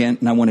being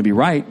arrogant and I want to be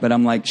right, but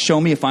I'm like, show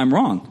me if I'm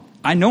wrong.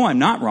 I know I'm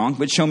not wrong,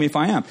 but show me if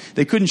I am.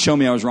 They couldn't show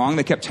me I was wrong.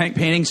 They kept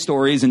painting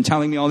stories and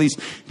telling me all these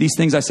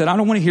things. I said, I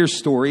don't want to hear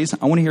stories.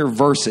 I want to hear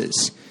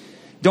verses.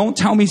 Don't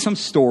tell me some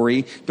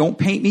story. Don't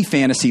paint me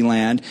fantasy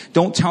land.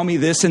 Don't tell me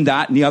this and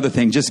that and the other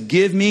thing. Just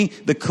give me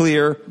the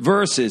clear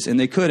verses. And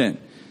they couldn't.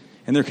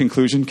 And their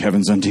conclusion,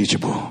 Kevin's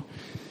unteachable.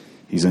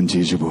 He's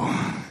unteachable.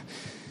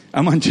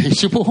 I'm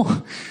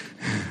unteachable?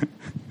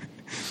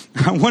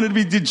 I wanted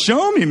to be,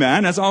 show me,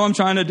 man. That's all I'm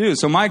trying to do.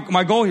 So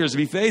my goal here is to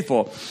be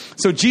faithful.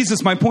 So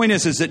Jesus, my point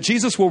is that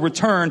Jesus will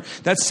return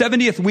that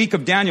 70th week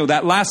of Daniel,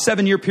 that last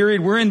 7-year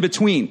period, we're in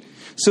between.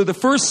 So the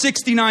first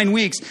 69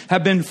 weeks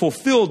have been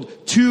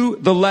fulfilled to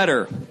the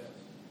letter.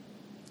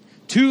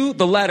 To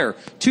the letter.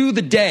 To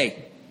the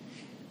day.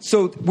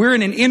 So we're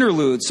in an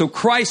interlude. So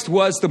Christ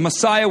the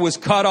Messiah was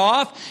cut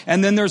off,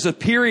 and then there's a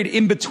period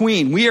in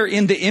between. We are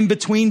in the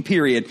in-between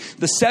period.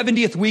 The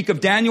 70th week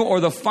of Daniel, or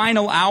the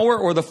final hour,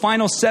 or the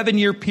final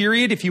 7-year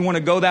period, if you want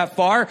to go that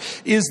far,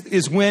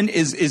 is when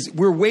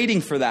we're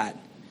waiting for that.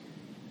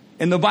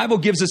 And the Bible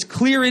gives us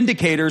clear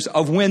indicators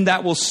of when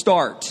that will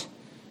start.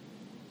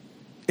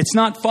 It's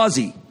not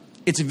fuzzy.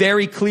 It's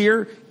very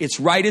clear. It's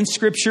right in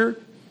Scripture.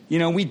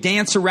 We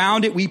dance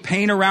around it. We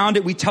paint around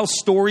it. We tell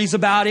stories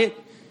about it.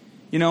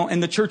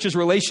 And the church's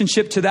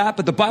relationship to that.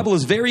 But the Bible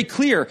is very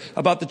clear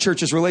about the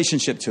church's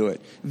relationship to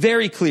it.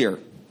 Very clear.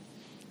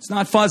 It's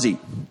not fuzzy.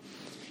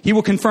 He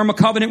will confirm a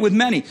covenant with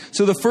many.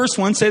 So the first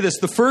one, say this,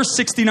 the first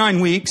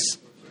 69 weeks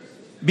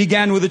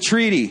began with a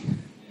treaty.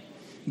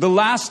 The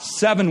last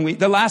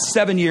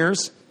 7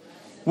 years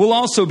will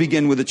also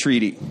begin with a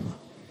treaty.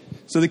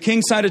 So the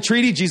king signed a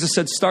treaty. Jesus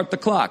said, start the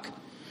clock.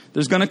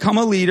 There's going to come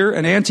a leader,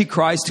 an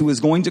antichrist, who is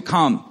going to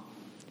come.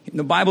 And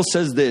the Bible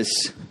says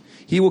this.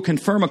 He will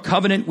confirm a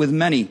covenant with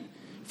many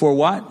for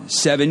what?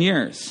 7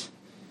 years.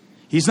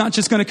 He's not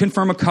just going to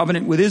confirm a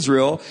covenant with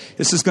Israel.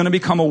 This is going to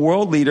become a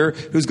world leader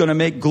who's going to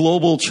make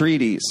global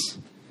treaties.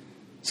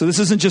 So this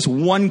isn't just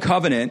one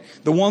covenant.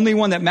 The only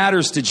one that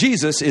matters to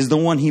Jesus is the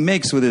one he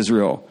makes with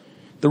Israel.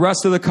 The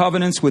rest of the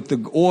covenants with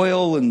the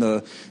oil and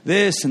the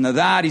this and the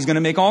that, he's going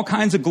to make all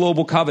kinds of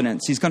global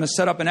covenants. He's going to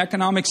set up an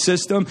economic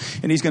system,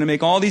 and he's going to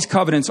make all these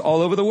covenants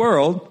all over the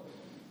world.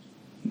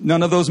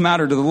 None of those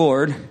matter to the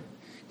Lord.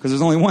 Because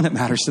there's only one that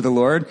matters to the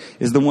Lord,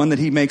 is the one that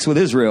he makes with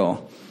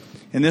Israel.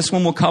 And this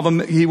one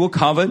he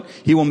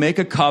will make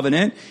a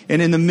covenant.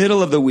 And in the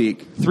middle of the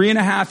week,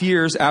 3.5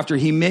 years after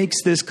he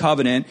makes this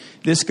covenant,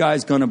 this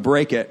guy's going to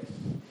break it.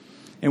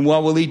 And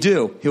what will he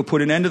do? He'll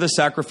put an end to the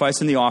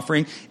sacrifice and the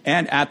offering,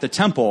 and at the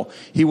temple,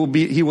 he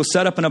will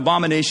set up an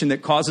abomination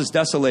that causes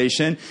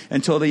desolation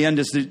until the end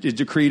is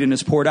decreed and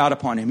is poured out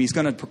upon him. He's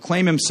going to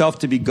proclaim himself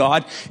to be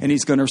God, and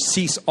he's going to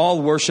cease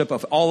all worship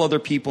of all other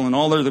people and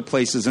all other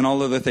places and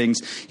all other things.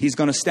 He's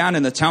going to stand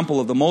in the temple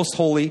of the most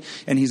holy,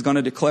 and he's going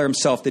to declare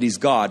himself that he's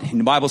God. And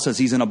the Bible says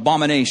he's an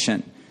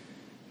abomination.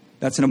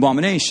 That's an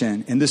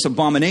abomination. And this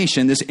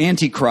abomination, this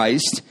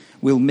antichrist,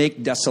 will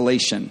make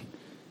desolation.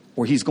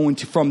 Or he's going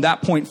to, from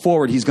that point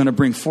forward, he's going to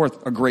bring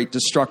forth a great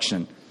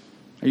destruction.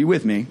 Are you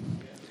with me?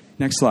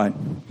 Next slide.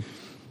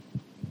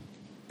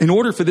 In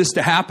order for this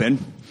to happen,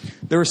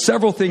 there are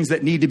several things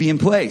that need to be in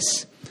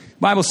place. The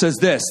Bible says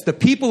this, the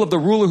people of the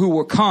ruler who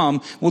will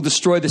come will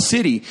destroy the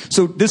city.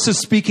 So this is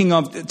speaking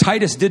of,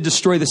 Titus did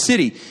destroy the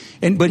city.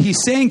 But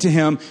he's saying to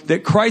him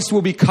that Christ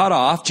will be cut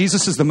off.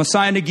 Jesus is the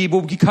Messiah Nagib,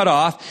 will be cut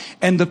off.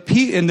 And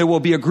there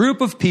will be a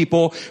group of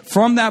people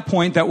from that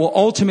point that will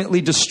ultimately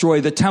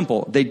destroy the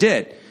temple. They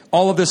did.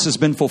 All of this has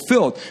been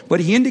fulfilled. But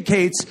he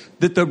indicates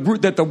that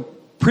the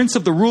prince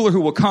of the ruler who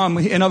will come,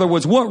 in other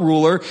words, what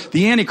ruler?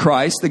 The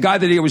Antichrist, the guy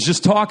that he was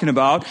just talking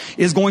about,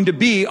 is going to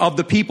be of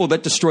the people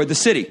that destroyed the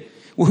city.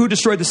 Well, who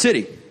destroyed the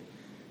city?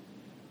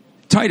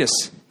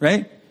 Titus,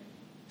 right?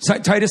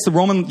 Titus, the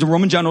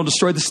Roman general,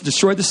 destroyed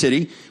the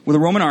city with a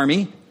Roman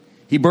army.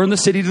 He burned the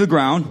city to the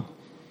ground.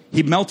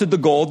 He melted the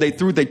gold. They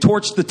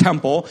torched the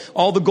temple.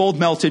 All the gold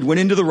melted, went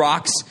into the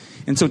rocks.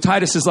 And so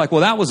Titus is like,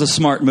 well, that was a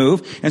smart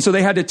move. And so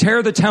they had to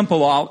tear the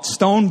temple out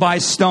stone by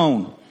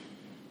stone.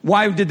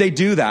 Why did they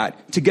do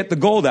that? To get the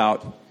gold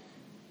out.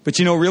 But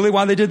you know really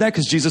why they did that?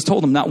 Because Jesus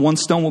told them not one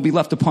stone will be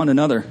left upon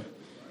another.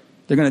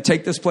 They're going to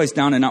take this place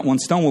down and not one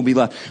stone will be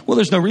left. Well,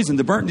 there's no reason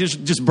to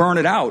just burn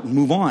it out and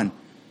move on.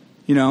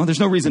 There's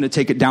no reason to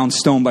take it down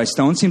stone by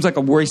stone. Seems like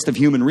a waste of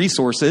human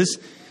resources.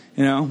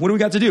 What do we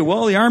got to do?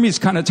 Well, the army's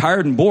kind of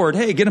tired and bored.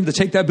 Hey, get them to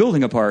take that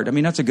building apart. I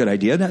mean, that's a good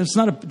idea. It's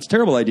a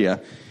terrible idea.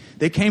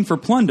 They came for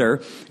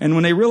plunder, and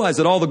when they realized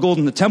that all the gold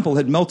in the temple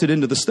had melted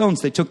into the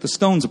stones, they took the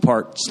stones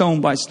apart,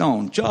 stone by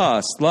stone,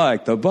 just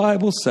like the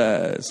Bible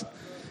says.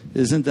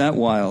 Isn't that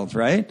wild,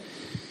 right?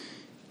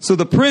 So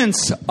the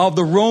prince of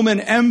the Roman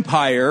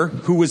Empire,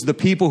 who was the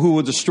people who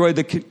will destroy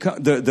the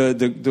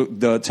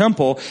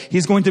temple,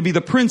 he's going to be the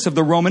prince of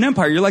the Roman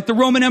Empire. You're like, the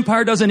Roman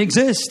Empire doesn't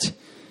exist.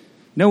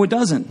 No, it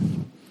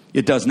doesn't.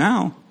 It does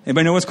now.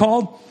 Anybody know what it's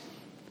called?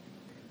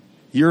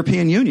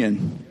 European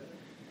Union.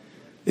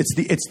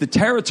 It's the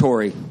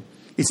territory.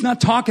 He's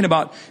not talking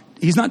about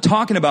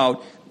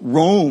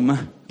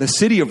Rome, the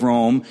city of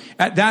Rome.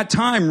 At that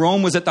time,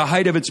 Rome was at the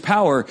height of its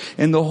power,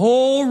 and the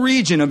whole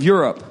region of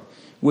Europe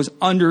was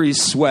under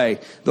his sway.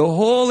 The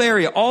whole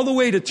area, all the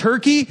way to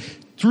Turkey,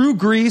 through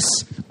Greece,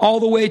 all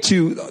the way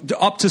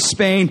up to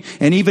Spain,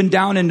 and even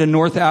down into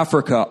North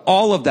Africa.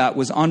 All of that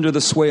was under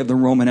the sway of the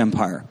Roman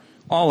Empire.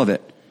 All of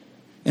it.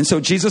 And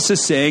so Jesus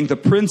is saying the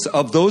prince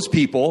of those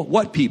people,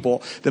 what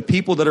people? The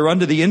people that are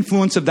under the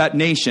influence of that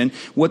nation.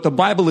 What the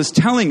Bible is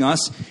telling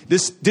us,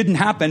 this didn't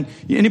happen.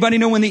 Anybody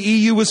know when the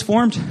EU was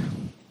formed?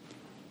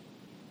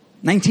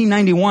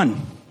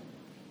 1991.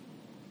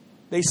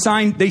 They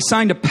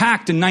signed a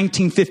pact in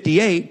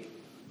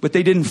 1958, but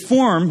they didn't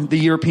form the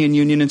European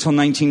Union until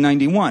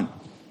 1991.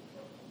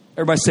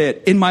 Everybody say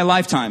it. In my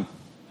lifetime.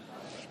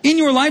 In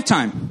your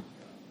lifetime.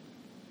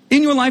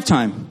 In your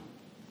lifetime.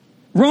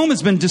 Rome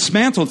has been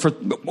dismantled for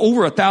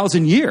over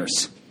 1,000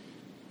 years.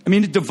 I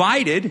mean, it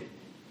divided,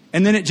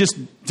 and then it just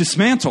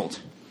dismantled.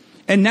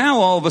 And now,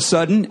 all of a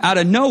sudden, out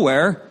of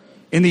nowhere,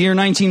 in the year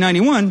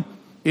 1991,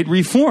 it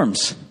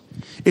reforms.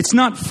 It's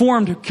not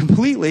formed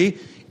completely,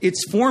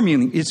 it's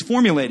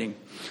formulating.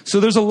 So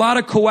there's a lot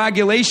of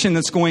coagulation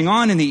that's going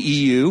on in the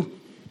EU.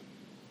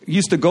 I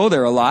used to go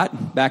there a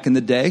lot back in the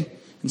day.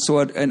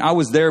 And I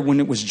was there when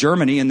it was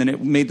Germany, and then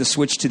it made the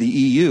switch to the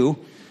EU.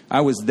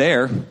 I was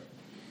there.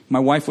 My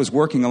wife was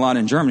working a lot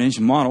in Germany. She's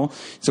a model.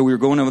 So we were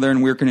going over there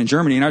and working in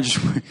Germany.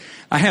 And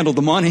I handled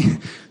the money.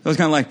 I was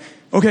kind of like,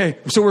 okay,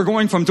 so we're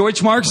going from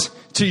Deutschmarks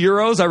to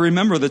euros. I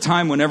remember the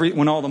time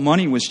when all the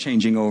money was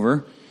changing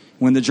over,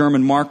 when the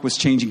German mark was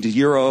changing to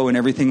euro and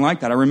everything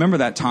like that. I remember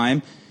that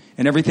time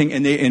and everything.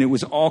 And it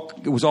was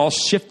all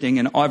shifting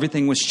and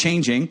everything was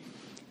changing.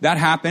 That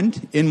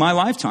happened in my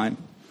lifetime.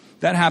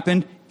 That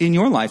happened in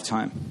your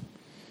lifetime.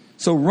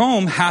 So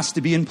Rome has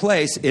to be in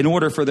place in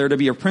order for there to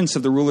be a prince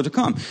of the ruler to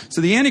come.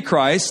 So the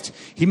Antichrist,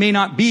 he may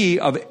not be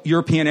of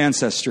European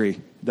ancestry.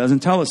 It doesn't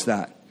tell us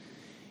that.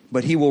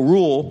 But he will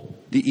rule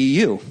the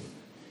EU.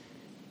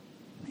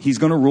 He's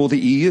going to rule the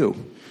EU.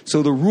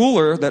 So the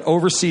ruler that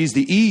oversees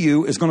the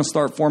EU is going to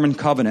start forming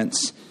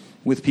covenants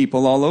with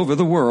people all over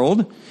the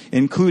world,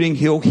 including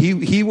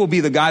he will be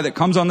the guy that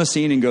comes on the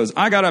scene and goes,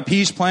 I got a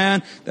peace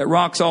plan that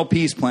rocks all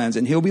peace plans.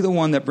 And he'll be the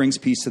one that brings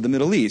peace to the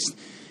Middle East.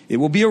 It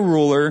will be a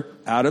ruler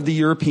out of the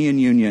European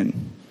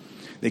Union.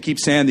 They keep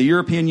saying the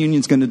European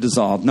Union's going to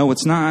dissolve. No,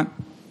 it's not.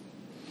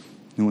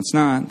 No, it's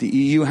not. The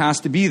EU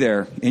has to be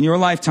there. In your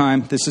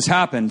lifetime, this has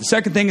happened. The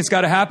second thing that's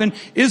got to happen,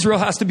 Israel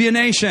has to be a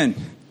nation.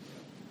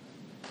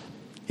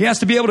 He has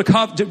to be able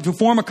to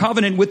form a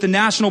covenant with the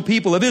national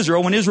people of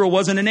Israel when Israel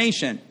wasn't a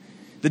nation.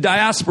 The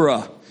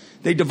diaspora.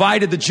 They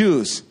divided the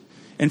Jews.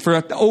 And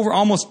for over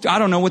almost, I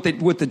don't know what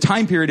the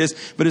time period is,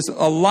 but it's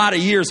a lot of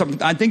years.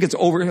 I think it's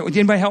over.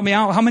 Anybody help me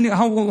out?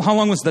 How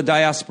long was the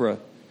diaspora?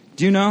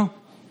 Do you know?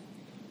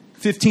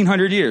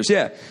 1,500 years,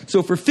 yeah.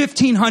 So for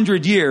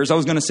 1,500 years, I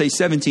was going to say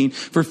 17.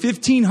 For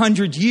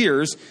 1,500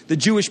 years, the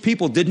Jewish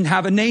people didn't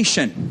have a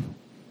nation.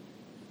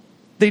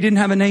 They didn't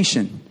have a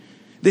nation.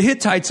 The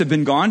Hittites have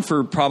been gone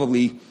for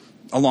probably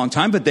a long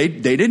time, but they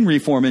didn't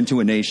reform into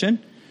a nation.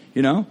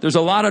 You know, there's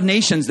a lot of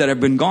nations that have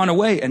been gone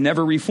away and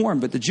never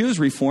reformed, but the Jews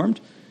reformed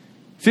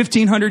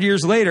 1,500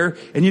 years later.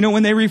 And you know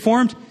when they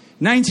reformed?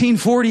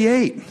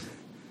 1948.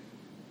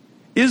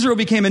 Israel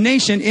became a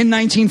nation in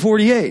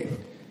 1948.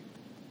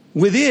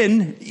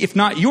 Within, if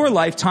not your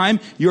lifetime,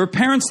 your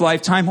parents'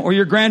 lifetime or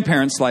your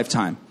grandparents'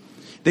 lifetime.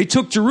 They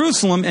took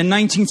Jerusalem in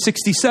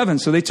 1967.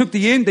 So they took the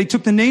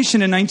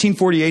nation in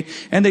 1948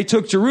 and they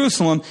took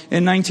Jerusalem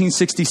in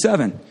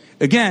 1967.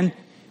 Again,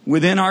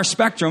 within our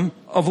spectrum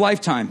of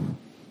lifetime.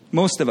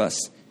 Most of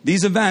us.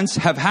 These events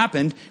have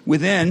happened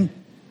within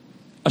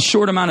a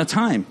short amount of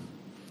time.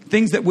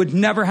 Things that would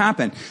never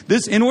happen.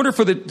 This, in order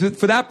for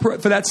that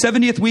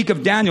 70th week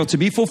of Daniel to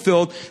be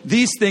fulfilled,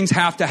 these things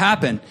have to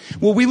happen.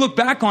 Well, we look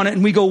back on it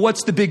and we go,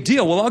 what's the big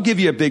deal? Well, I'll give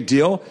you a big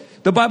deal.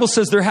 The Bible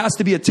says there has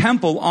to be a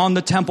temple on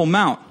the Temple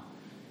Mount.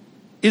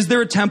 Is there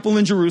a temple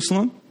in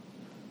Jerusalem?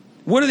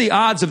 What are the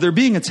odds of there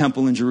being a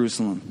temple in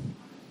Jerusalem?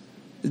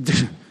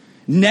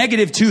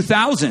 Negative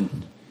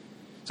 2,000.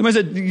 Somebody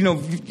said, you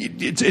know,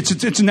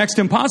 it's next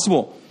to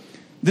impossible.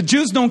 The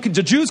Jews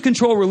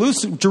control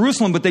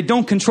Jerusalem, but they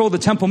don't control the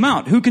Temple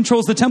Mount. Who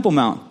controls the Temple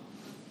Mount?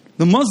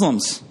 The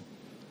Muslims.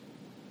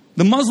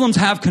 The Muslims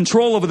have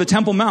control over the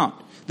Temple Mount.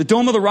 The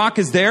Dome of the Rock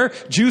is there.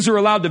 Jews are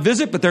allowed to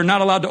visit, but they're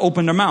not allowed to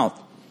open their mouth.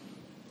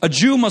 A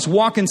Jew must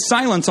walk in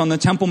silence on the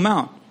Temple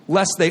Mount,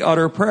 lest they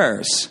utter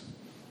prayers.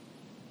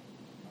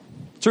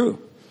 True.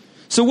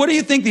 So what do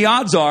you think the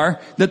odds are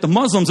that the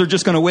Muslims are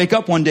just going to wake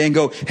up one day and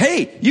go,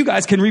 hey, you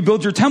guys can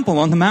rebuild your temple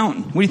on the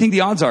mountain? What do you think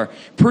the odds are?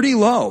 Pretty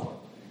low.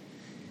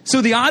 So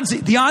the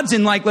odds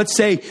in, like, let's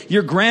say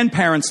your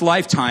grandparents'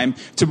 lifetime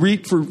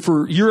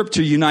for Europe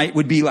to unite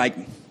would be like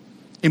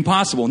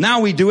impossible. Now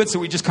we do it, so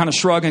we just kind of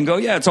shrug and go,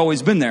 yeah, it's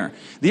always been there.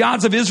 The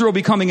odds of Israel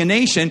becoming a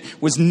nation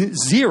was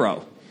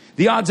zero.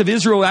 The odds of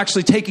Israel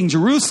actually taking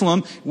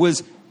Jerusalem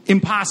was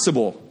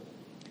impossible.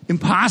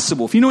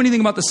 Impossible. If you know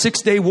anything about the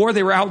 6-day war,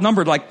 they were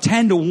outnumbered like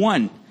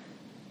 10-1.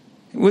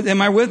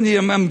 Am I with me?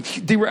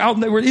 They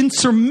were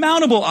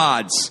insurmountable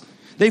odds.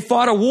 They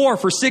fought a war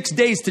for 6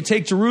 days to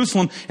take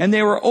Jerusalem, and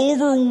they were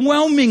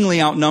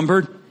overwhelmingly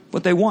outnumbered,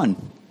 but they won.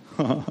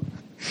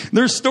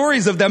 There's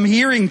stories of them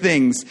hearing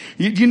things.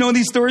 You know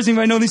these stories?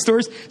 Anybody know these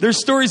stories? There's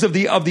stories of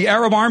the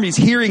Arab armies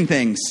hearing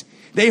things.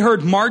 They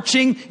heard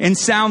marching and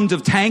sound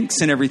of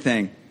tanks and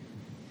everything.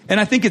 And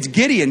I think it's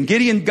Gideon.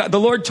 The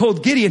Lord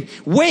told Gideon,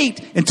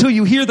 wait until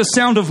you hear the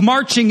sound of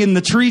marching in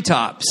the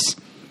treetops.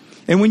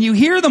 And when you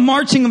hear the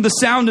marching of the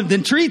sound of the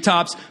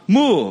treetops,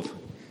 move.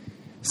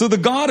 So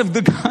God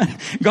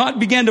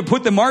began to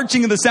put the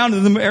marching of the sound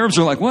of the Arabs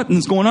are like, what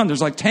is going on?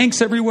 There's like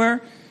tanks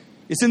everywhere.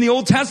 It's in the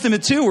Old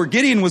Testament too, where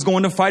Gideon was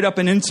going to fight up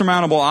an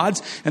insurmountable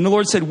odds. And the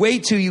Lord said,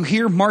 wait till you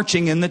hear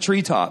marching in the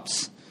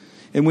treetops.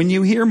 And when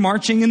you hear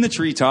marching in the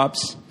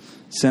treetops,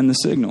 send the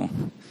signal.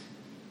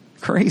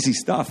 Crazy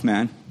stuff,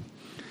 man.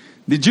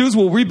 The Jews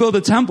will rebuild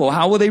a temple.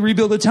 How will they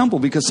rebuild a temple?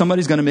 Because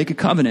somebody's going to make a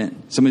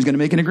covenant. Somebody's going to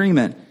make an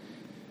agreement.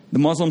 The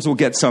Muslims will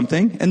get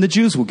something, and the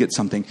Jews will get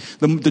something.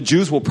 The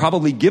Jews will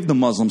probably give the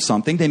Muslims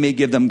something. They may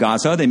give them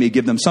Gaza. They may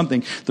give them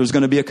something. There's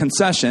going to be a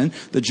concession.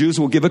 The Jews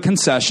will give a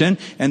concession,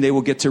 and they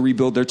will get to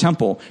rebuild their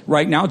temple.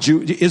 Right now,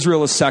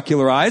 Israel is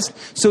secularized,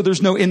 so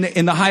there's no in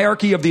the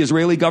hierarchy of the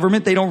Israeli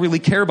government. They don't really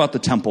care about the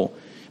temple,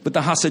 but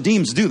the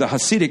Hasidims do. The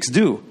Hasidics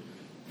do,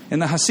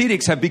 and the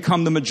Hasidics have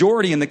become the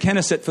majority in the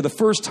Knesset for the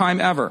first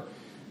time ever.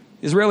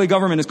 Israeli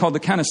government is called the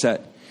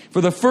Knesset.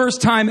 For the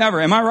first time ever,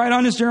 am I right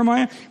on this,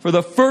 Jeremiah? For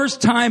the first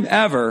time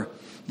ever,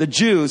 the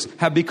Jews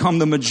have become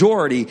the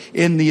majority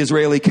in the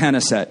Israeli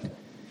Knesset.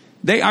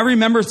 I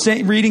remember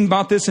reading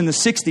about this in the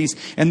 60s,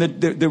 and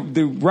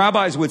the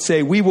rabbis would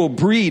say, we will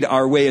breed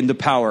our way into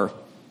power.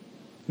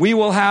 We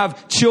will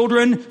have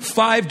children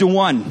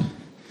 5-1.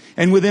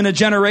 And within a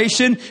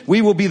generation,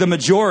 we will be the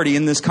majority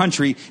in this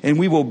country, and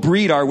we will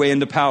breed our way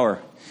into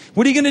power.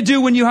 What are you going to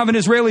do when you have an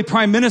Israeli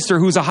prime minister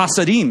who's a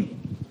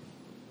Hasidim?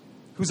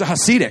 Who's a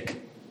Hasidic?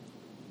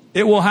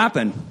 It will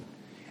happen.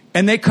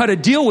 And they cut a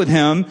deal with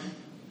him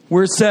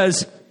where it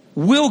says,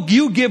 will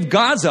you give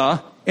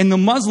Gaza and the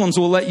Muslims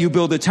will let you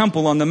build a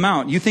temple on the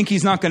mount? You think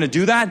he's not going to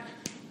do that?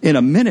 In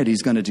a minute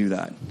he's going to do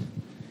that.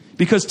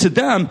 Because to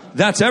them,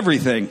 that's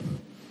everything.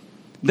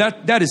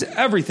 That is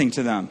everything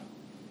to them.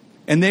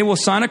 And they will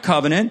sign a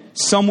covenant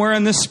somewhere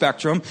in this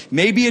spectrum,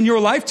 maybe in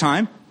your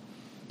lifetime.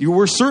 You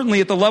were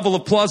certainly at the level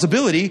of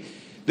plausibility.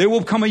 There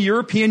will come a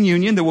European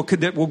Union that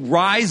will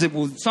rise. There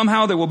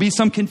will be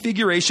some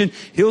configuration.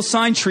 He'll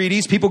sign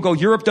treaties. People go,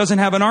 Europe doesn't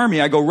have an army.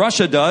 I go,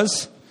 Russia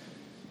does.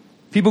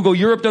 People go,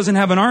 Europe doesn't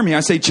have an army. I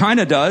say,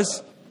 China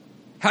does.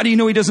 How do you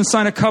know he doesn't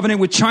sign a covenant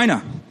with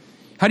China?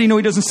 How do you know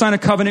he doesn't sign a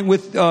covenant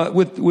with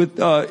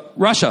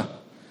Russia?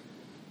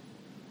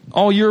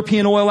 All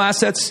European oil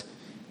assets.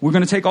 We're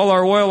going to take all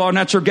our oil, our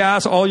natural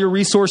gas, all your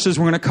resources.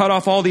 We're going to cut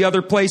off all the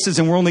other places,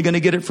 and we're only going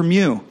to get it from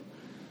you.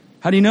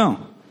 How do you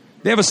know?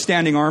 They have a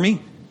standing army.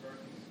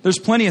 There's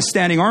plenty of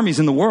standing armies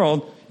in the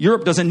world.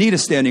 Europe doesn't need a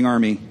standing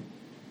army.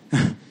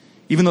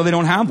 Even though they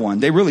don't have one.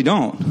 They really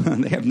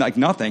don't. They have like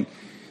nothing.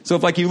 So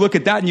if like you look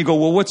at that and you go,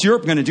 well, what's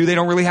Europe going to do? They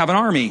don't really have an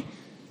army.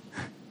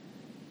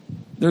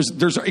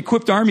 There's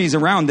equipped armies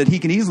around that he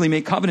can easily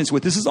make covenants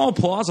with. This is all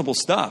plausible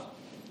stuff.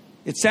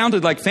 It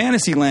sounded like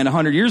fantasy land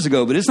 100 years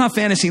ago, but it's not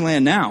fantasy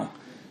land now.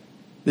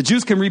 The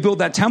Jews can rebuild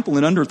that temple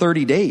in under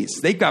 30 days.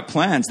 They've got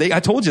plans. I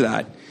told you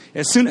that.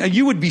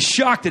 You would be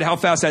shocked at how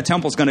fast that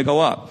temple's going to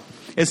go up.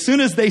 As soon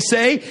as they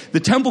say the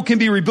temple can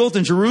be rebuilt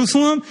in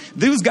Jerusalem,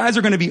 those guys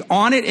are going to be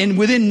on it. And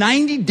within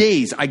 90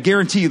 days, I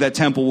guarantee you that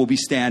temple will be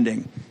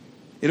standing.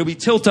 It'll be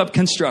tilt-up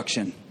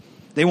construction.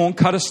 They won't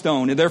cut a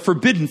stone. They're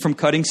forbidden from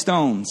cutting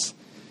stones.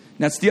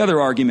 That's the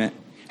other argument.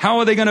 How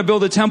are they going to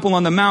build a temple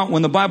on the mount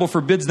when the Bible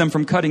forbids them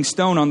from cutting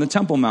stone on the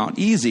Temple Mount?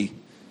 Easy.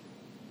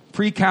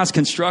 Precast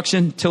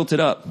construction, tilt it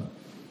up.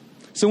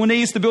 So when they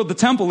used to build the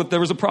temple, if there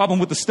was a problem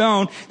with the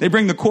stone, they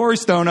bring the quarry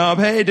stone up.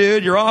 Hey,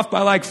 dude, you're off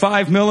by like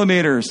 5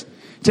 millimeters.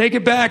 Take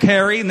it back,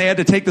 Harry. And they had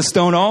to take the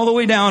stone all the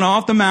way down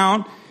off the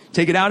mount,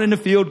 take it out in the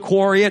field,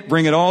 quarry it,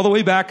 bring it all the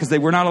way back because they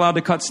were not allowed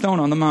to cut stone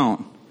on the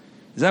mount.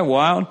 Is that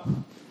wild?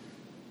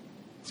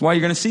 That's why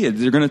you're going to see it.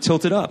 They're going to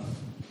tilt it up.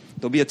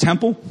 There'll be a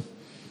temple.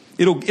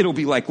 It'll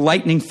be like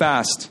lightning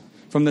fast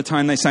from the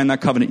time they sign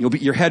that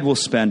covenant. Your head will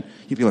spin.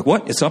 You'll be like,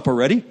 what? It's up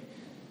already?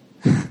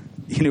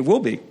 And it will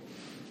be.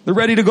 They're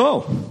ready to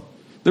go.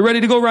 They're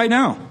ready to go right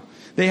now.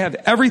 They have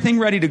everything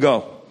ready to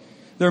go.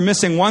 They're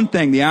missing one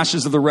thing, the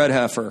ashes of the red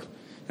heifer.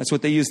 That's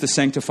what they use to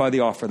sanctify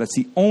the offer. That's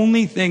the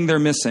only thing they're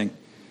missing.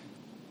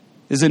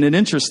 Isn't it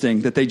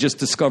interesting that they just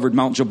discovered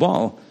Mount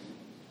Jabal?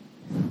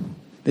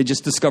 They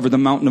just discovered the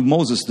mountain of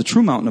Moses, the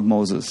true mountain of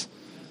Moses.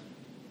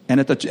 And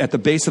at the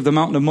base of the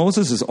mountain of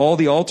Moses is all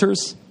the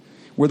altars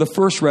where the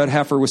first red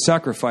heifer was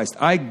sacrificed.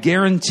 I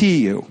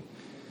guarantee you,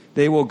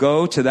 they will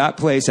go to that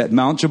place at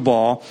Mount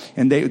Jabal,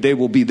 and they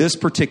will be this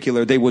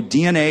particular. They will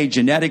DNA,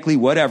 genetically,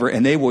 whatever,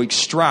 and they will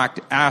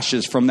extract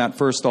ashes from that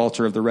first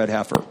altar of the red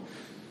heifer.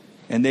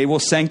 And they will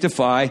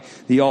sanctify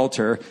the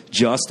altar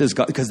just as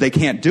God, because they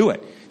can't do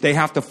it. They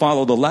have to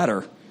follow the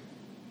letter.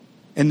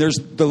 And there's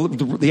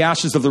the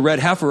ashes of the red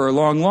heifer are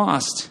long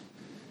lost.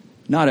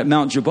 Not at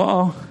Mount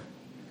Jabal,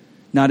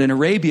 not in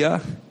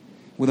Arabia,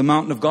 where the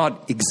mountain of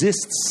God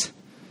exists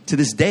to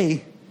this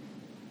day,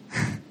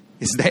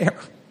 is there.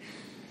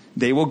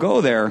 They will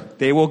go there.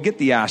 They will get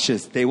the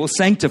ashes. They will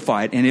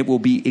sanctify it, and it will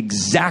be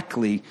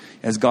exactly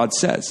as God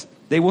says.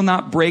 They will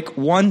not break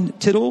one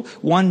tittle,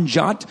 one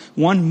jot,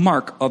 one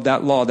mark of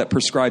that law that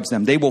prescribes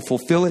them. They will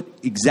fulfill it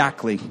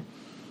exactly.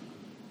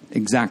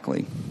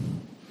 Exactly.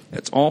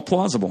 It's all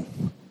plausible.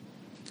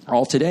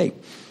 All today.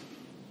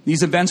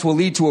 These events will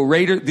lead to a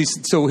raider.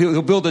 So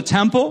he'll build a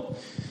temple.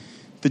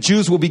 The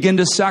Jews will begin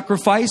to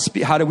sacrifice.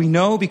 How do we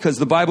know? Because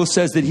the Bible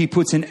says that he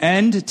puts an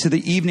end to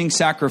the evening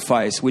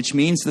sacrifice, which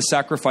means the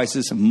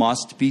sacrifices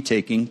must be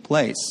taking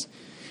place.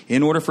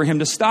 In order for him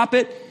to stop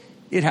it,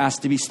 it has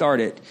to be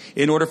started.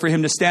 In order for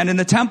him to stand in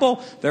the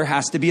temple, there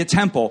has to be a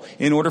temple.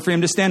 In order for him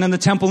to stand in the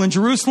temple in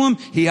Jerusalem,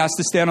 he has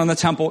to stand on the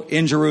temple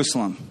in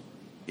Jerusalem.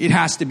 It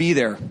has to be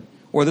there,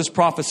 or this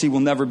prophecy will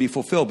never be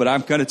fulfilled. But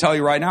I'm going to tell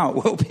you right now,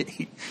 it will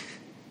be.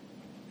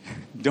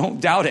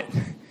 Don't doubt it.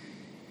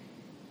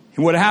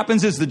 And what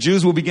happens is the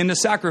Jews will begin to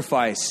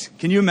sacrifice.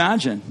 Can you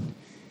imagine?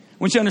 I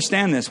want you to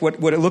understand this, what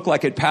it looked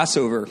like at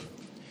Passover.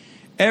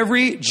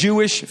 Every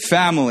Jewish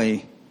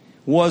family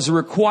was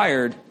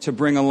required to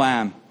bring a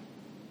lamb.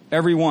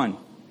 Every one.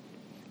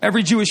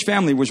 Every Jewish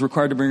family was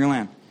required to bring a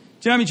lamb. Do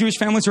you know how many Jewish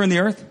families are in the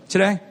earth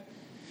today?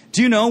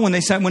 Do you know when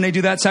they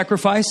do that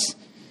sacrifice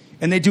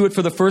and they do it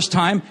for the first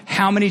time,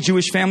 how many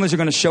Jewish families are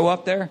going to show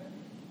up there?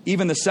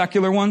 Even the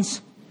secular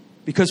ones?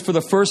 Because for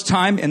the first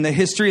time in the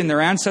history and their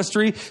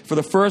ancestry, for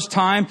the first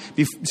time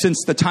since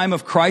the time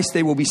of Christ,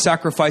 they will be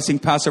sacrificing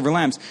Passover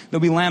lambs.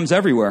 There'll be lambs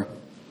everywhere.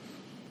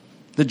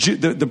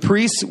 The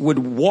priests would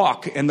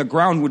walk and the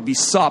ground would be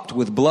sopped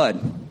with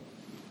blood.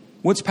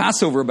 What's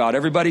Passover about?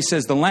 Everybody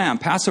says the lamb.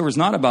 Passover is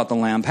not about the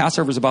lamb.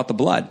 Passover is about the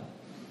blood.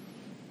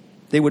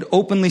 They would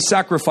openly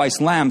sacrifice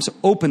lambs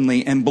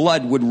openly and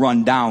blood would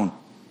run down.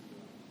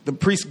 The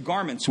priest's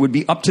garments would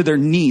be up to their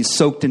knees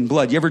soaked in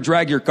blood. You ever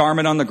drag your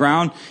garment on the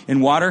ground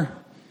in water?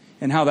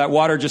 And how that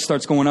water just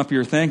starts going up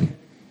your thing?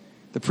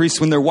 The priests,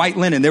 when they're white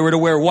linen, they were to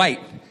wear white.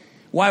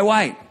 Why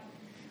white?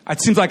 It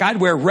seems like I'd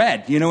wear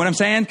red. You know what I'm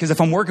saying? Because if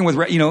I'm working with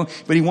red,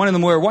 but he wanted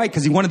them to wear white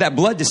because he wanted that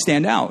blood to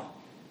stand out.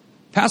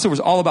 Passover is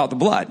all about the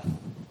blood.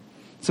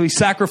 So he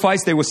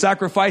sacrificed. They will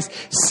sacrifice.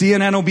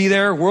 CNN will be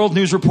there. World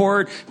News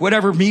Report.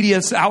 Whatever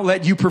media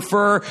outlet you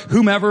prefer.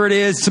 Whomever it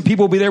is. Some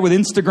people will be there with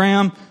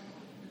Instagram.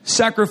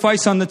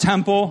 Sacrifice on the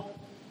temple.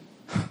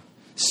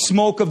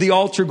 Smoke of the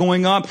altar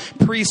going up.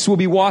 Priests will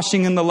be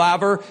washing in the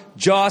laver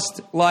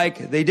just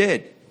like they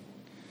did.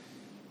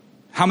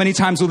 How many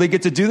times will they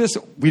get to do this?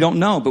 We don't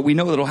know, but we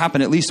know it'll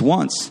happen at least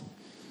once.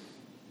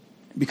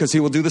 Because he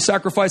will do the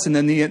sacrifice and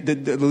then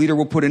the leader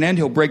will put an end.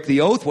 He'll break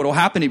the oath. What will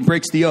happen? He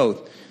breaks the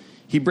oath.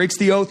 He breaks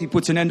the oath. He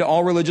puts an end to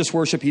all religious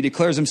worship. He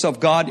declares himself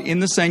God in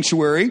the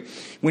sanctuary.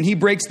 When he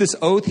breaks this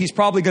oath, he's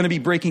probably going to be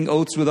breaking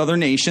oaths with other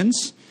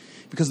nations.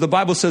 Because the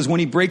Bible says when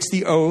he breaks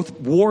the oath,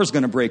 war is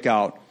going to break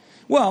out.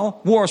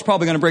 Well, war is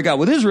probably going to break out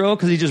with Israel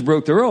because he just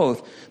broke their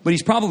oath. But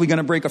he's probably going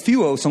to break a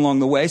few oaths along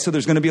the way. So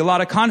there's going to be a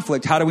lot of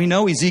conflict. How do we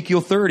know? Ezekiel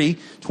 30,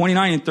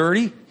 29 and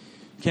 30.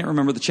 Can't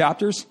remember the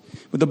chapters.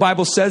 But the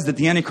Bible says that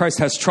the Antichrist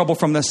has trouble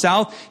from the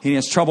south and he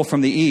has trouble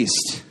from the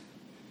east.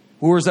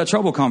 Where does that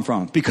trouble come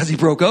from? Because he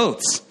broke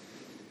oaths.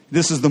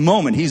 This is the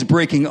moment. He's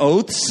breaking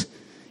oaths.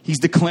 He's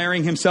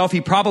declaring himself.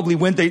 He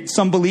probably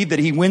some believe that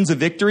he wins a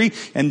victory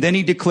and then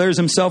he declares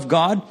himself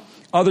God.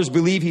 Others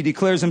believe he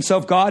declares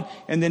himself God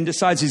and then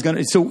decides he's going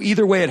to. So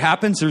either way it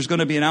happens, there's going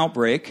to be an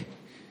outbreak.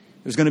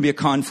 There's going to be a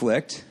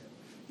conflict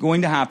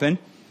going to happen.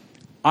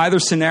 Either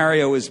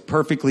scenario is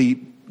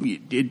perfectly,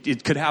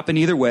 it could happen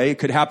either way. It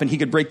could happen. He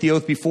could break the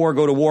oath before,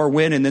 go to war,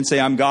 win, and then say,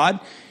 I'm God.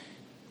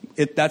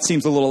 That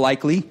seems a little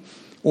likely.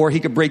 Or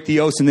he could break the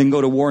oath and then go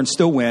to war and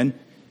still win.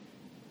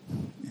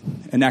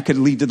 And that could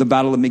lead to the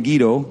Battle of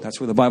Megiddo. That's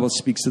where the Bible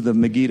speaks of the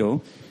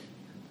Megiddo.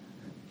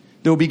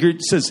 There will be,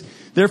 it says,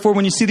 therefore,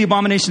 when you see the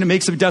abomination that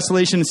makes of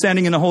desolation and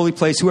standing in the holy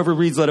place, whoever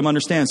reads, let him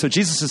understand. So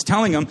Jesus is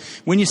telling them,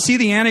 when you see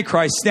the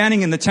Antichrist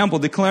standing in the temple,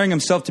 declaring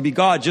himself to be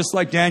God, just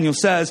like Daniel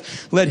says,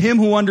 let him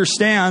who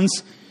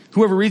understands,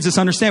 whoever reads this,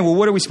 understand. Well,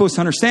 what are we supposed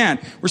to understand?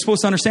 We're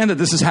supposed to understand that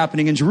this is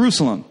happening in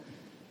Jerusalem.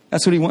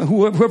 That's what he wants.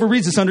 Whoever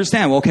reads this,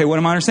 understand. Well, okay, what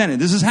am I understanding?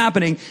 This is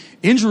happening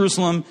in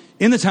Jerusalem,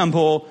 in the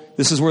temple.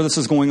 This is where this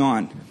is going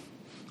on.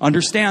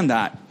 Understand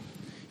that.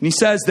 And he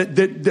says that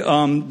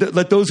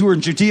let those who are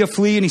in Judea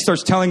flee, and he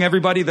starts telling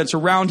everybody that's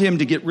around him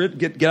to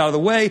get out of the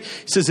way.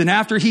 He says, and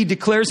after he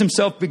declares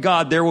himself to be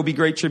God, there will be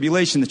great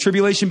tribulation. The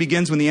tribulation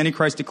begins when the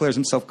Antichrist declares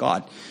himself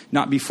God,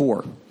 not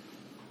before.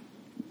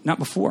 Not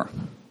before.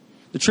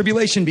 The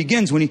tribulation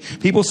begins when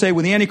people say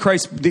when the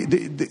Antichrist,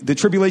 the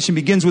tribulation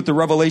begins with the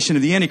revelation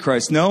of the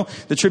Antichrist. No,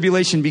 the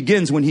tribulation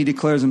begins when he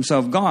declares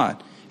himself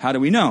God. How do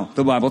we know?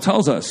 The Bible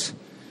tells us.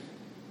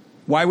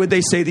 Why would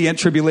they say the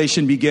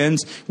tribulation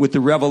begins with the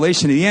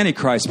revelation of the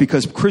Antichrist?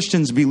 Because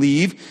Christians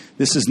believe,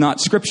 this is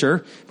not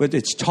scripture, but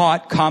it's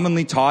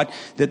commonly taught,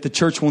 that the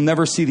church will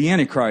never see the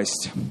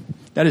Antichrist.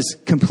 That is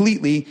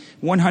completely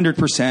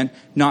 100%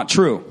 not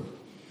true.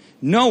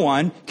 No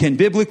one can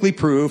biblically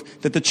prove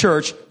that the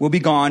church will be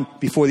gone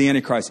before the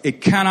Antichrist.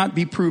 It cannot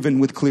be proven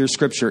with clear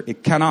scripture.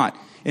 It cannot.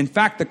 In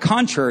fact, the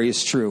contrary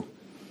is true.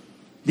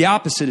 The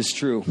opposite is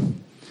true.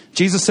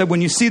 Jesus said,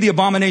 when you see the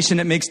abomination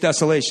that makes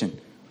desolation.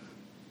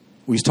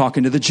 Well, he's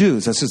talking to the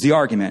Jews. This is the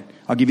argument.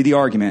 I'll give you the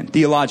argument.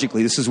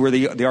 Theologically, this is where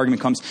the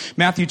argument comes.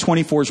 Matthew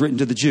 24 is written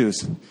to the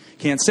Jews.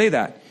 Can't say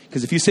that.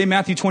 Because if you say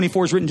Matthew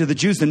 24 is written to the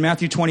Jews, then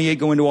Matthew 28,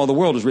 go into all the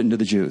world, is written to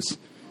the Jews.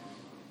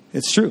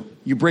 It's true.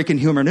 You break in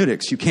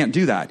hermeneutics. You can't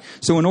do that.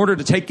 So in order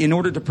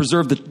to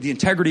preserve the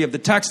integrity of the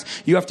text,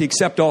 you have to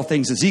accept all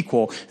things as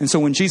equal. And so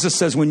when Jesus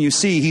says, when you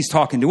see, he's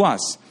talking to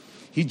us.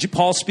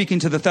 Paul's speaking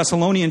to the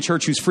Thessalonian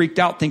church who's freaked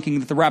out thinking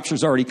that the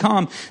rapture's already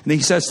come. And he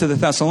says to the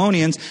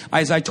Thessalonians,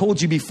 as I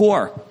told you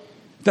before,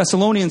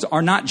 Thessalonians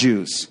are not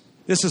Jews.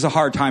 This is a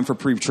hard time for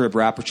pre-trib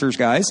raptures,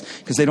 guys,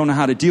 because they don't know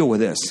how to deal with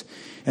this.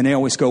 And they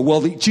always go,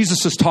 well,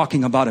 Jesus is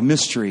talking about a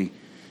mystery.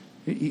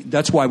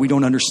 That's why we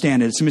don't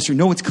understand it. It's a mystery.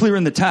 No, it's clear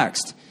in the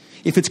text.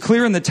 If it's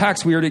clear in the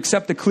text, we are to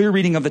accept the clear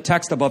reading of the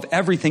text above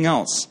everything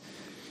else.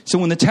 So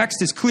when the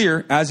text is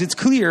clear, as it's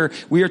clear,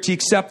 we are to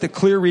accept the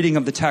clear reading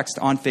of the text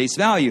on face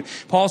value.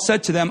 Paul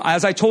said to them,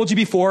 as I told you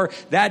before,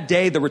 that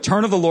day, the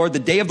return of the Lord, the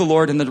day of the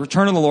Lord, and the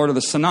return of the Lord are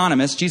the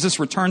synonymous. Jesus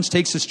returns,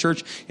 takes his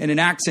church, and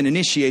enacts and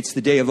initiates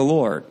the day of the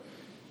Lord.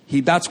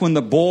 That's when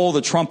the bowl,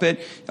 the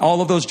trumpet,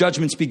 all of those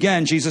judgments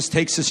begin. Jesus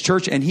takes his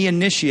church and he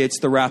initiates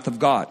the wrath of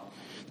God.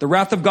 The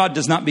wrath of God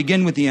does not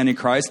begin with the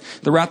Antichrist.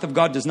 The wrath of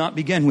God does not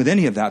begin with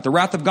any of that. The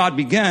wrath of God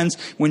begins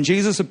when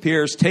Jesus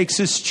appears, takes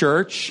his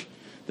church.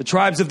 The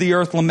tribes of the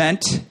earth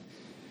lament.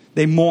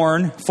 They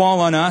mourn, fall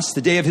on us.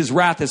 The day of his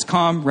wrath has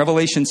come.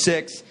 Revelation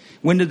 6.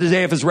 When did the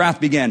day of his wrath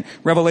begin?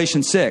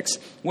 Revelation 6.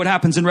 What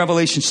happens in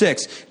Revelation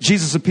 6?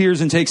 Jesus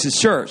appears and takes his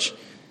church.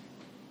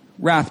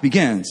 Wrath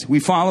begins. We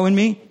following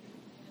me?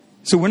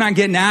 So we're not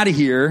getting out of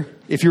here.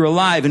 If you're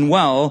alive and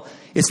well,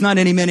 it's not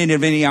any minute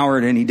of any hour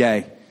at any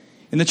day.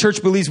 And the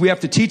church believes we have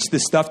to teach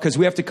this stuff because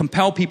we have to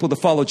compel people to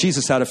follow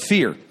Jesus out of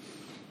fear.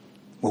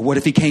 Well, what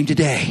if he came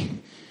today?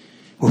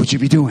 What would you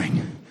be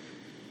doing?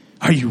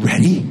 Are you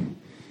ready?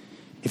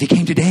 If he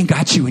came today and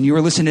got you and you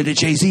were listening to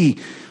Jay-Z,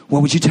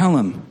 what would you tell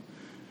him?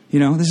 You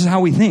know, this is how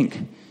we think.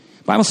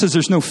 The Bible says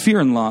there's no fear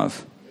in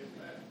love.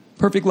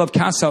 Perfect love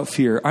casts out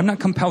fear. I'm not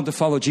compelled to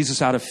follow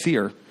Jesus out of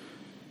fear.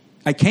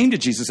 I came to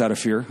Jesus out of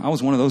fear. I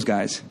was one of those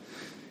guys.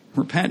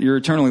 Repent, you're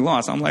eternally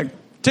lost. I'm like,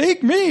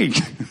 take me.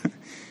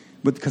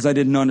 But because I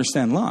didn't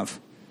understand love.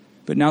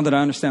 But now that I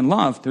understand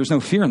love, there's no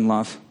fear in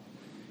love.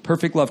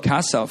 Perfect love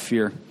casts out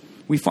fear.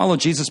 We follow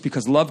Jesus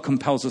because love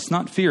compels us,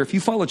 not fear. If you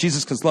follow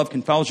Jesus because love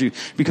compels you,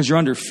 because you're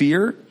under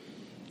fear,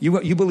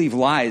 you believe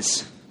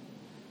lies.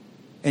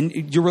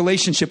 And your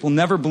relationship will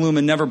never bloom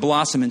and never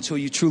blossom until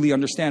you truly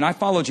understand. I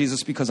follow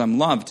Jesus because I'm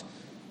loved.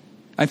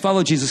 I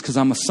follow Jesus because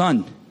I'm a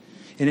son.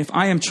 And if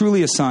I am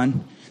truly a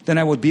son, then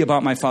I will be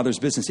about my Father's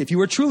business. If you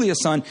are truly a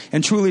son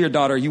and truly a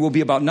daughter, you will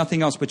be about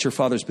nothing else but your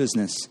Father's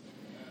business.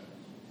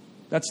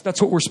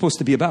 That's what we're supposed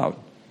to be about.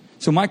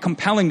 So my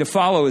compelling to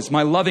follow is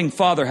my loving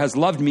Father has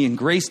loved me and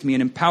graced me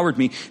and empowered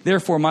me.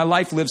 Therefore, my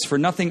life lives for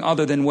nothing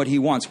other than what he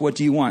wants. What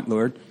do you want,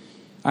 Lord?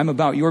 I'm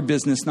about your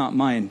business, not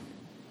mine.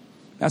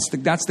 That's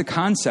the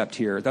concept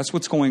here. That's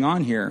what's going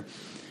on here.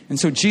 And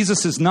so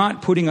Jesus is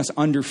not putting us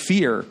under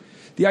fear.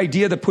 The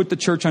idea to put the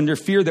church under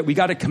fear, that we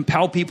got to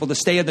compel people to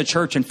stay in the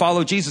church and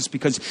follow Jesus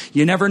because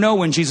you never know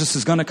when Jesus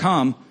is going to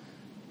come.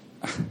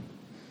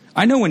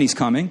 I know when he's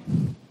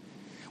coming.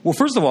 Well,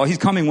 first of all, he's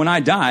coming when I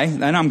die,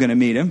 and I'm going to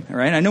meet him,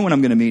 right? I know when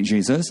I'm going to meet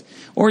Jesus.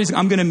 Or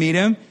I'm going to meet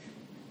him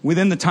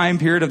within the time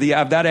period of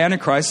that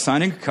Antichrist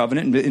signing a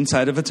covenant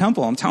inside of a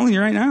temple. I'm telling you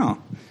right now.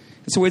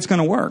 That's the way it's going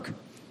to work.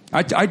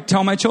 I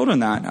tell my children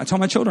that. I tell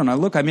my children,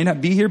 look, I may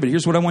not be here, but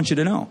here's what I want you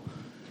to know.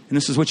 And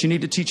this is what you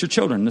need to teach your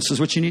children. This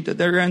is what you need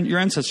your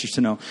ancestors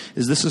to know.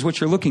 This is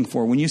what you're looking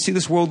for. When you see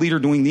this world leader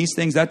doing these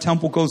things, that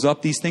temple goes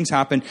up, these things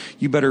happen,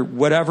 you better,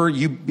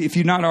 if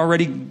you've not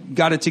already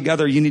got it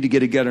together, you need to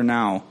get it together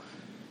now.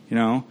 You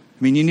know?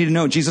 I mean, you need to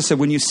know. Jesus said,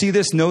 when you see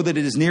this, know that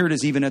it is near, it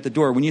is even at the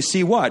door. When you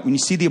see what? When you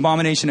see the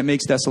abomination that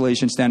makes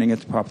desolation standing at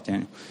the prophet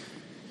Daniel.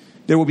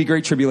 There will be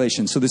great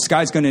tribulation. So this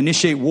guy's going to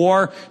initiate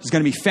war. There's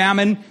going to be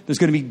famine. There's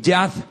going to be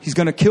death. He's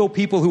going to kill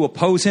people who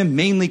oppose him,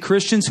 mainly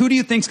Christians. Who do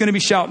you think is going to be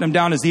shouting him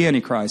down as the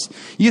Antichrist?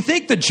 You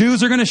think the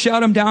Jews are going to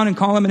shout him down and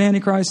call him an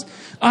Antichrist?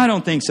 I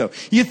don't think so.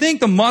 You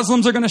think the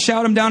Muslims are going to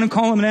shout him down and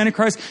call him an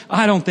Antichrist?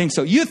 I don't think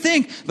so. You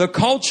think the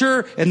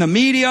culture and the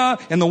media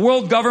and the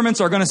world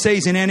governments are going to say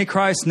he's an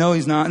Antichrist? No,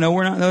 he's not. No,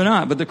 we're not. No, they're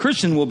not. But the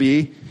Christian will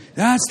be.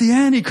 That's the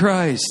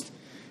Antichrist.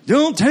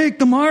 Don't take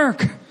the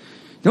mark.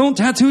 Don't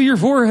tattoo your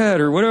forehead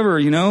or whatever,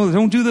 you know.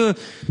 Don't do the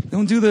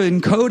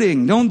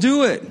encoding. Don't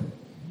do it.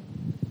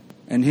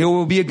 And he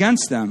will be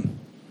against them.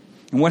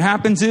 And what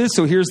happens is,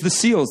 so here's the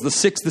seals, the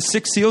six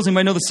seals.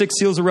 Anybody know the 6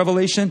 seals of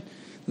Revelation?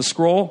 The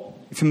scroll.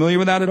 You familiar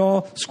with that at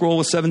all? Scroll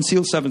with 7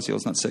 seals,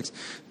 not 6.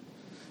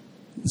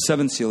 The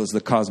 7th seal is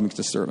the cosmic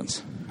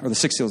disturbance, or the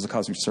 6th seal is the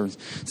cosmic disturbance.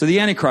 So the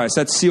Antichrist,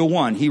 that's seal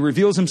 1. He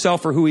reveals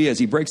himself for who he is.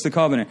 He breaks the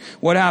covenant.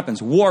 What happens?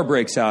 War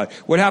breaks out.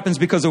 What happens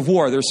because of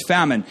war? There's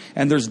famine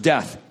and there's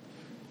death.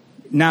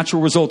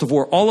 Natural result of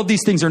war. All of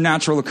these things are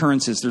natural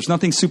occurrences. There's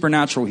nothing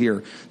supernatural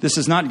here. This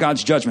is not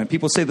God's judgment.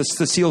 People say the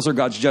seals are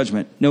God's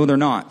judgment. No, they're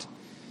not.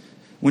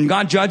 When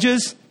God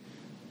judges,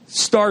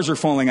 stars are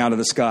falling out of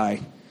the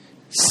sky.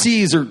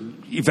 Seas are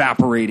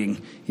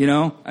evaporating, you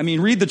know? I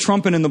mean, read the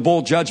trumpet and the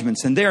bowl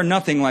judgments, and they are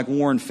nothing like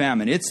war and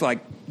famine. It's like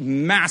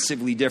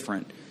massively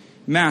different.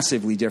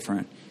 Massively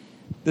different.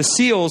 The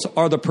seals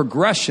are the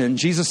progression.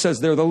 Jesus says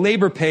they're the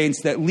labor pains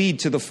that lead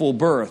to the full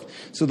birth.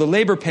 So the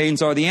labor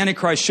pains are the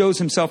Antichrist shows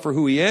himself for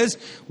who he is.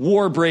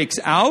 War breaks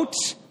out.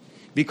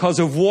 Because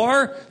of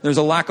war, there's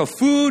a lack of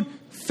food,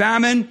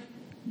 famine,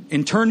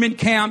 internment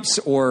camps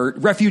or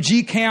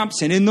refugee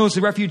camps. And in those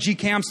refugee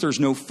camps,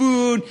 there's no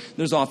food.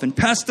 There's often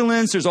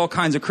pestilence. There's all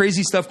kinds of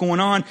crazy stuff going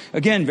on.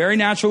 Again, very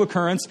natural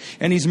occurrence.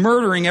 And he's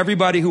murdering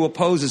everybody who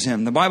opposes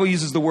him. The Bible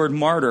uses the word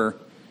martyr,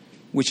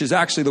 which is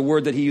actually the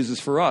word that he uses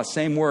for us.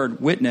 Same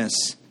word,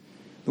 witness.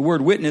 The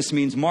word witness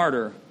means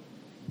martyr.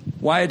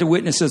 Why to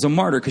witness as a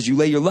martyr? Because you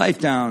lay your life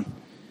down.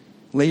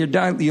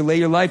 You lay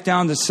your life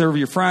down to serve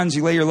your friends.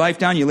 You lay your life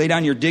down. You lay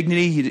down your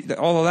dignity,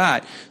 all of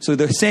that. So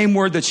the same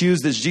word that's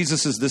used as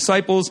Jesus'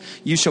 disciples,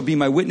 you shall be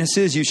my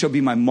witnesses, you shall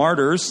be my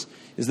martyrs,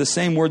 is the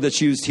same word that's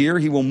used here.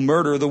 He will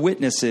murder the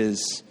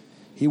witnesses.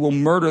 He will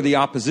murder the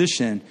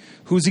opposition.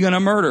 Who's he going to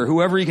murder?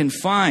 Whoever he can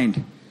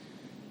find.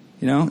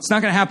 You know, it's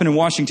not going to happen in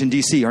Washington,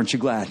 D.C., aren't you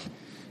glad?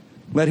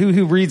 Let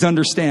who reads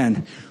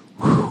understand.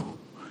 Whew.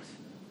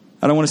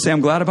 I don't want to say I'm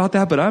glad about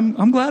that, but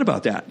I'm glad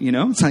about that. You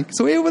know, it's like,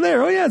 so over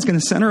there, oh yeah, it's going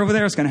to center over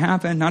there. It's going to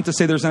happen. Not to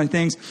say there's other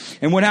things.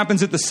 And what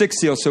happens at the sixth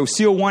seal? So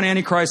seal 1,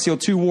 Antichrist. Seal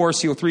 2, war.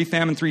 Seal 3,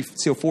 famine.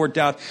 Seal 4,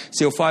 death.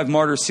 Seal 5,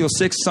 martyrs. Seal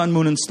 6, sun,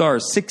 moon, and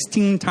stars.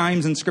 16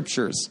 times in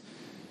scriptures.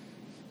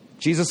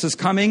 Jesus is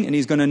coming, and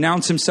he's going to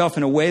announce himself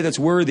in a way that's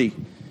worthy.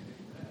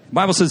 The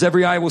Bible says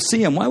every eye will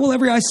see him. Why will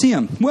every eye see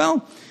him?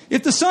 Well,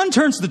 if the sun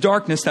turns to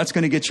darkness, that's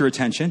going to get your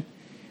attention.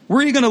 Where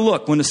are you going to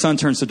look when the sun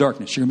turns to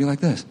darkness? You're going to be like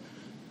this.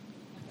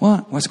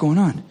 What? What's going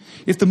on?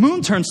 If the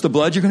moon turns to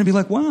blood, you're going to be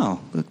like, wow,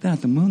 look at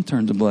that. The moon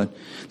turned to blood.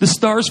 The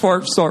stars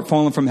start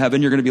falling from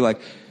heaven. You're going to be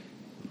like,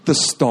 the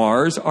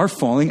stars are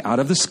falling out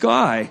of the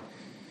sky.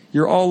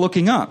 You're all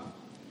looking up.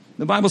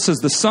 The Bible says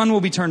the sun will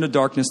be turned to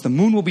darkness. The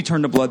moon will be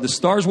turned to blood. The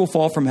stars will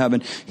fall from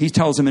heaven. He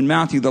tells him in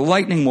Matthew, the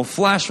lightning will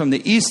flash from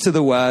the east to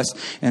the west.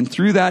 And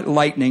through that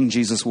lightning,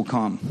 Jesus will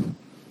come.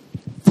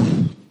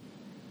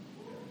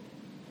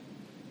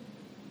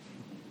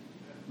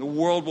 The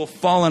world will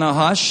fall in a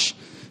hush.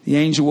 The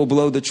angel will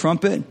blow the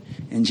trumpet,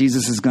 and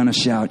Jesus is going to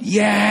shout,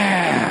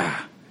 yeah!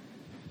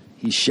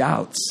 He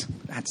shouts.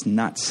 That's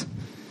nuts.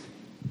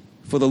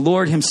 For the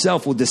Lord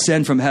himself will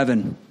descend from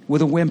heaven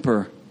with a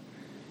whimper.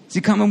 Is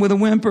he coming with a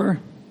whimper?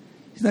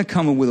 He's not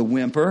coming with a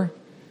whimper.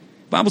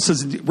 The Bible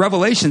says,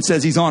 Revelation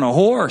says he's on a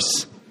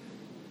horse,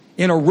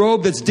 in a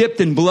robe that's dipped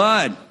in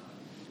blood,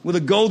 with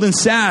a golden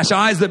sash,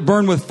 eyes that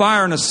burn with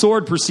fire, and a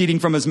sword proceeding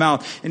from his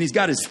mouth. And he's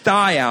got his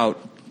thigh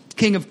out.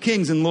 King of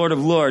Kings and Lord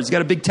of Lords. He's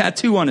got a big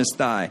tattoo on his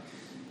thigh.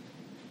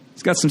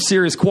 He's got some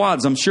serious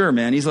quads, I'm sure,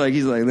 man. He's like,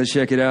 let's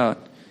check it out.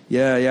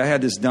 Yeah, I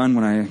had this done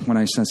when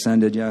I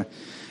ascended. Yeah,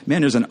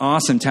 man, there's an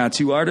awesome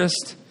tattoo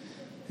artist,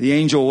 the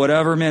angel,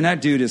 whatever. Man,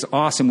 that dude is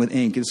awesome with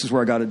ink. This is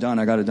where I got it done.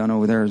 I got it done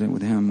over there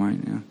with him, right?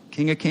 Yeah.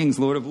 King of Kings,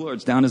 Lord of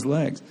Lords, down his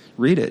legs.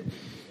 Read it.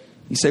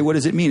 You say, what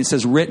does it mean? It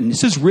says written. It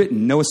says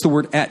written. No, it's the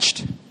word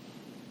etched.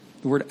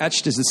 The word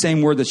etched is the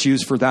same word that's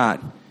used for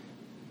that.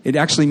 It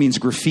actually means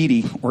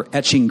graffiti or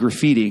etching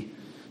graffiti.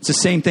 It's the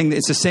same thing.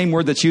 It's the same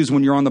word that's used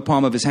when you're on the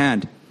palm of his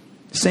hand.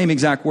 Same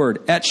exact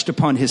word. Etched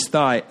upon his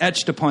thigh.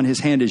 Etched upon his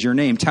hand is your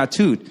name.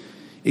 Tattooed.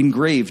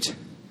 Engraved.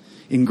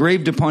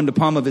 Engraved upon the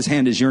palm of his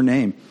hand is your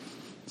name.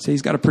 Say,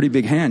 he's got a pretty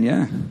big hand,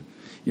 yeah.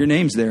 Your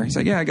name's there. He's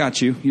like, yeah, I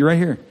got you. You're right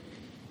here.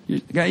 I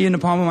got you in the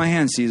palm of my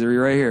hand, Caesar.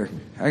 You're right here.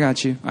 I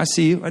got you. I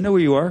see you. I know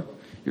where you are.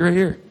 You're right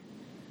here.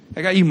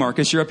 I got you,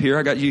 Marcus. You're up here.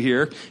 I got you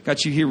here.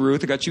 Got you here,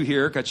 Ruth. I got you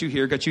here. Got you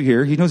here. Got you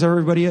here. He knows where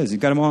everybody is. He's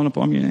got them all in the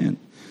palm of your hand.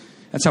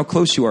 That's how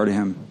close you are to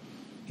him.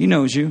 He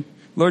knows you.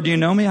 Lord, do you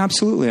know me?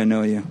 Absolutely, I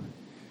know you.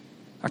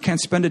 I can't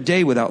spend a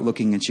day without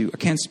looking at you. I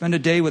can't spend a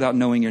day without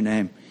knowing your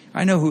name.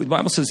 I know who. The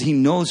Bible says he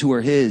knows who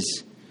are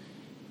his.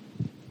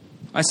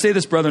 I say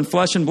this, brethren,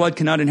 flesh and blood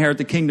cannot inherit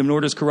the kingdom,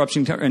 nor does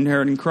corruption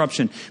inherit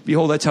corruption.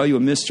 Behold, I tell you a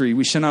mystery.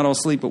 We shall not all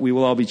sleep, but we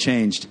will all be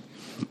changed.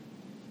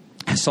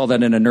 I saw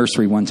that in a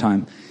nursery one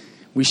time.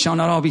 We shall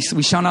not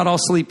all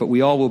sleep, but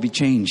we all will be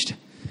changed.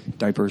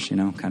 Diapers,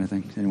 kind of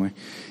thing. Anyway,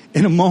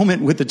 in a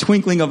moment, with the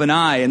twinkling of an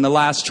eye, in the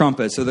last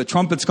trumpet. So the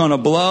trumpet's going to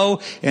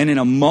blow, and in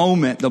a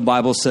moment, the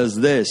Bible says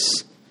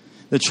this: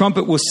 the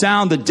trumpet will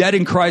sound, the dead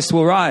in Christ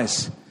will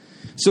rise.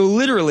 So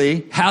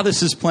literally, how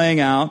this is playing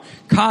out: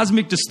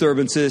 cosmic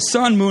disturbances,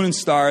 sun, moon, and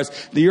stars.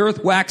 The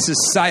earth waxes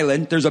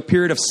silent. There's a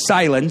period of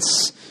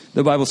silence.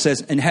 The Bible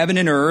says, in heaven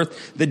and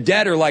earth, the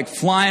dead are like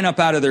flying up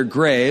out of their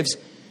graves.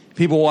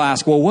 People will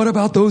ask, well, what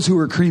about those who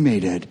were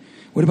cremated?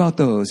 What about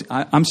those?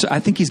 I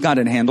think he's got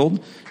it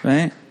handled,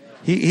 right?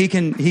 He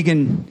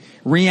can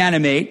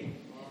reanimate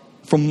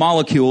from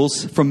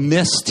molecules, from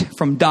mist,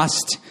 from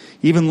dust.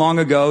 Even long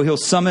ago, he'll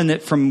summon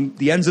it from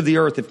the ends of the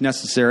earth if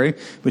necessary,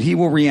 but he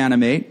will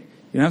reanimate.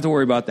 You don't have to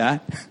worry about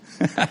that.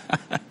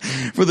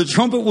 For the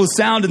trumpet will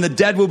sound and the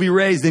dead will be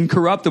raised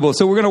incorruptible.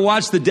 So we're going to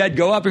watch the dead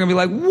go up. You're going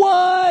to be like,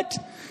 what?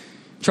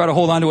 Try to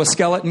hold on to a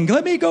skeleton.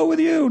 Let me go with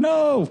you.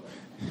 No.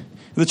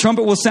 The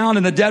trumpet will sound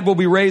and the dead will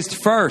be raised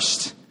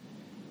first.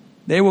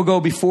 They will go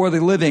before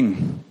the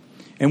living,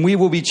 and we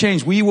will be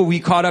changed. We will be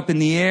caught up in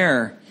the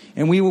air,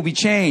 and we will be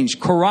changed.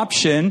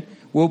 Corruption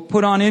will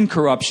put on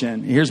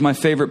incorruption. Here's my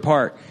favorite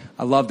part.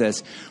 I love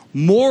this.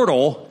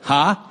 Mortal,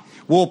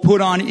 will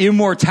put on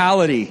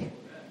immortality.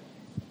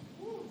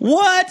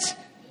 What?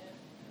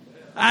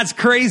 That's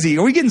crazy.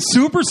 Are we getting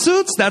super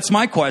suits? That's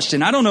my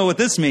question. I don't know what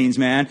this means,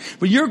 man.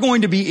 But you're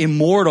going to be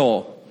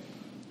immortal.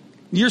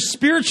 You're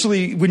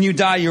spiritually, when you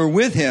die, you're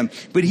with him.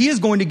 But he is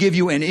going to give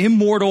you an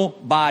immortal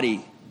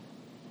body.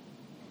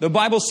 The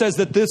Bible says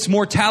that this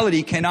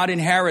mortality cannot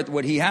inherit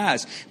what he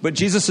has. But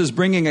Jesus is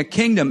bringing a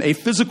kingdom. A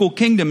physical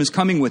kingdom is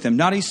coming with him.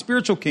 Not a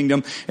spiritual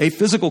kingdom, a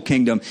physical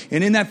kingdom.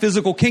 And in that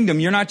physical kingdom,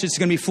 you're not just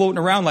going to be floating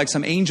around like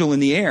some angel in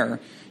the air.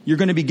 You're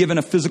going to be given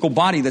a physical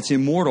body that's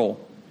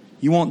immortal.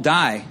 You won't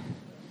die.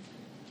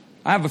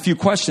 I have a few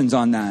questions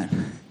on that.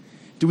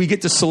 Do we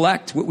get to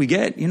select what we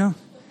get, you know?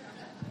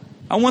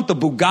 I want the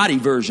Bugatti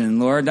version,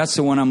 Lord. That's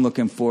the one I'm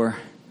looking for.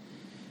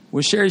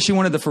 Well, Sherry, she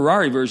wanted the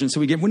Ferrari version, so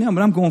we get, well, no,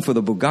 but I'm going for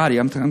the Bugatti.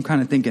 I'm kind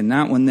of thinking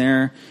that one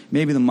there.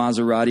 Maybe the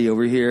Maserati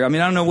over here. I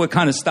mean, I don't know what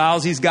kind of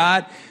styles he's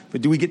got,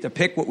 but do we get to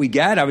pick what we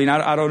get? I mean,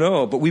 I don't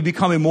know, but we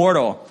become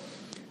immortal.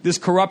 This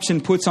corruption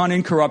puts on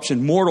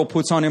incorruption. Mortal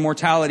puts on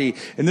immortality.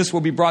 And this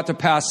will be brought to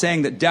pass,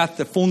 saying that death,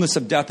 the fullness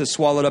of death, is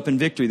swallowed up in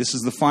victory. This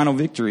is the final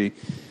victory.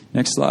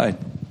 Next slide.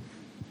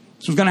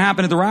 This was going to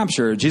happen at the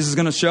rapture. Jesus is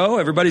going to show.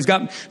 Everybody's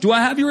got, do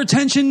I have your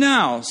attention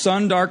now?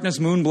 Sun, darkness,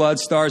 moon, blood,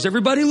 stars.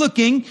 Everybody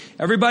looking.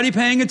 Everybody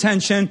paying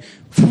attention.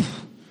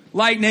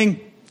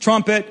 Lightning,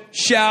 trumpet,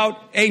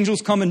 shout,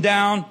 angels coming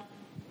down.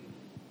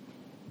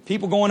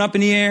 People going up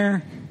in the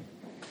air.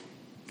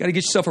 Got to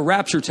get yourself a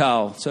rapture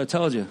towel. So I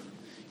told you.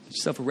 Get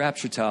yourself a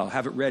rapture towel.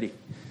 Have it ready.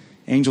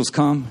 Angels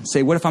come.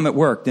 Say, what if I'm at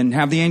work? Then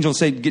have the angel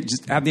say,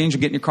 have the angel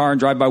get in your car and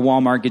drive by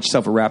Walmart. Get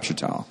yourself a rapture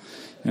towel.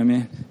 You know what I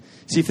mean?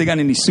 See if they got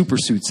any super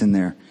suits in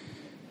there.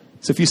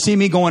 So if you see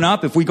me going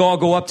up, if we all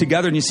go up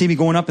together and you see me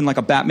going up in like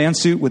a Batman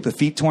suit with the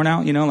feet torn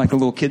out, you know, like a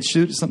little kid's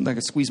suit, something I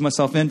could squeeze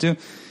myself into,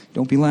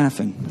 don't be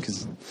laughing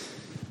because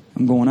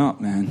I'm going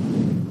up,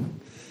 man.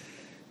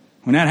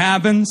 When that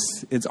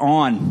happens, it's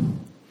on.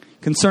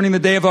 Concerning the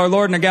day of our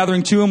Lord and the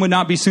gathering to him would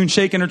not be soon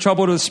shaken or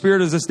troubled of the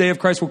Spirit as this day of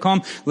Christ will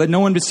come. Let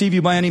no one deceive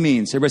you by any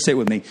means. Everybody say it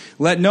with me.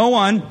 Let no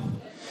one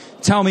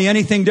tell me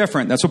anything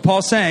different. That's what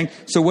Paul's saying.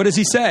 So what does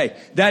he say?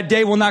 That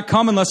day will not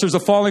come unless there's a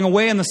falling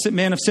away and the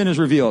man of sin is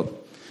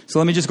revealed. So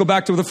let me just go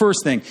back to the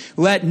first thing.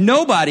 Let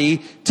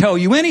nobody tell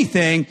you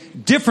anything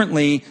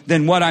differently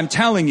than what I'm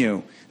telling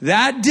you.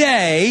 That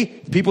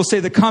day, people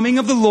say the coming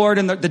of the Lord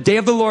and the day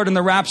of the Lord and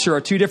the rapture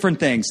are two different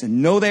things.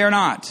 And no, they are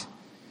not.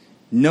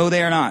 No,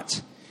 they are not.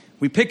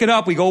 We pick it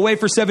up, we go away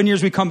for 7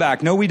 years, we come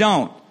back. No, we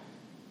don't.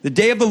 The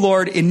day of the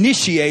Lord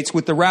initiates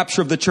with the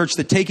rapture of the church,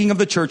 the taking of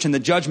the church, and the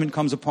judgment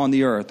comes upon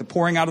the earth. The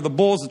pouring out of the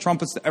bowls, the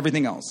trumpets,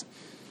 everything else.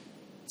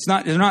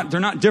 They're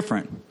not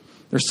different.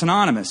 They're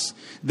synonymous.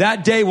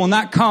 That day will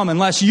not come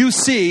unless you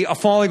see a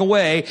falling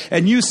away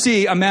and you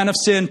see a man of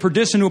sin,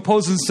 perdition, who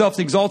opposes himself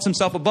and exalts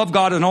himself above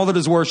God and all that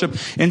is worship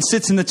and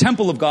sits in the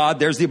temple of God.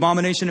 There's the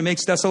abomination that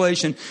makes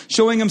desolation,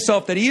 showing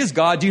himself that he is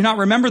God. Do you not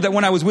remember that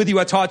when I was with you,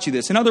 I taught you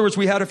this? In other words,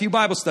 we had a few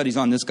Bible studies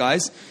on this,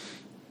 guys.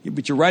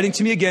 But you're writing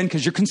to me again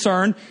because you're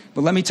concerned.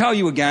 But let me tell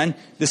you again,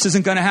 this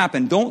isn't going to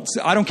happen.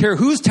 I don't care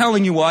who's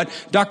telling you what.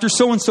 Dr.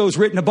 So-and-so's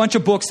written a bunch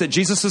of books that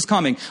Jesus is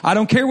coming. I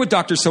don't care what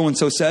Dr.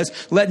 So-and-so says.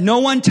 Let no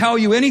one tell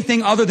you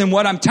anything other than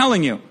what I'm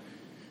telling you.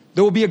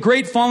 There will be a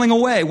great falling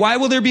away. Why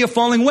will there be a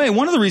falling away?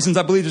 One of the reasons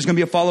I believe there's going to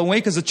be a falling away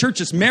because the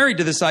church is married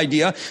to this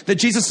idea that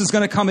Jesus is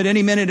going to come at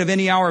any minute of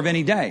any hour of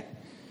any day.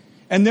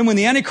 And then when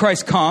the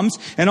Antichrist comes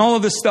and all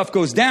of this stuff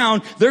goes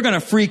down, they're going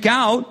to freak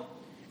out.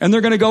 And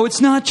they're going to go,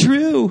 it's not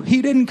true.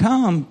 He didn't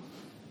come.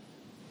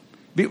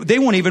 They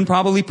won't even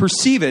probably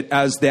perceive it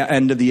as the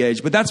end of the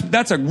age. But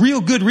that's a real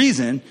good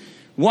reason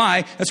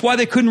why. That's why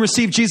they couldn't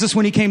receive Jesus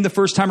when he came the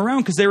first time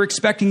around, because they were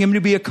expecting him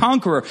to be a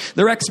conqueror.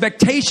 Their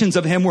expectations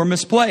of him were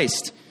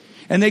misplaced.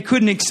 And they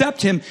couldn't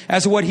accept him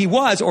as what he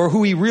was or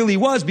who he really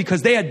was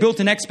because they had built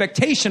an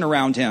expectation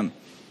around him.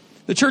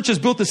 The church has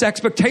built this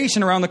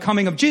expectation around the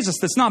coming of Jesus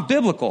that's not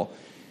biblical.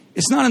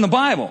 It's not in the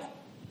Bible.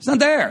 It's not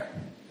there.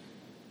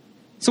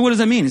 So what does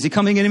that mean? Is he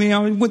coming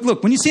in?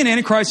 Look, when you see an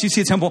Antichrist, you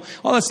see a temple,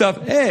 all that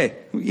stuff. Hey,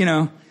 you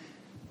know.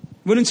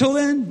 But until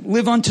then,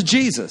 live unto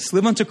Jesus.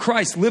 Live unto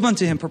Christ. Live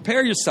unto him.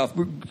 Prepare yourself.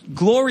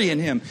 Glory in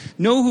him.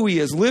 Know who he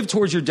is. Live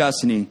towards your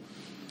destiny.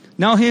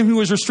 Now him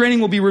who is restraining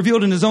will be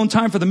revealed in his own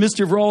time, for the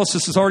mystery of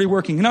lawlessness is already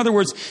working. In other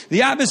words,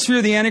 the atmosphere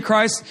of the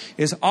Antichrist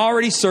is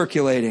already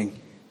circulating.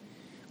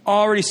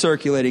 Already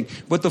circulating.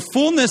 But the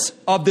fullness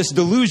of this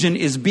delusion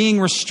is being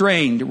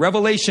restrained.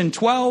 Revelation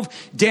 12,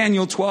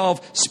 Daniel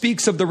 12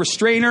 speaks of the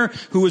restrainer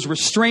who is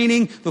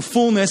restraining the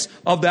fullness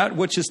of that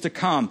which is to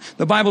come.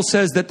 The Bible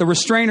says that the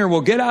restrainer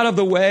will get out of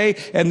the way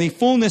and the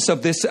fullness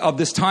of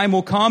this time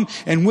will come.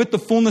 And with the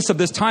fullness of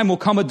this time will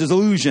come a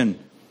delusion.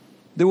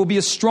 There will be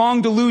a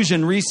strong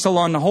delusion reached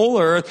on the whole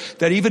earth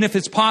that even if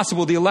it's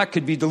possible, the elect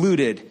could be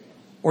deluded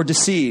or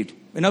deceived.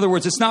 In other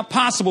words, it's not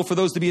possible for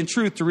those to be in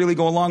truth to really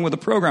go along with the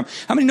program.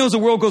 How many knows the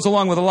world goes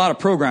along with a lot of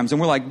programs? And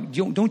we're like,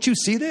 don't you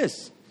see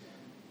this?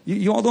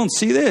 You all don't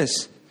see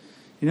this.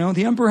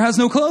 The emperor has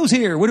no clothes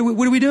here. What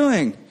are we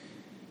doing?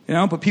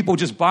 But people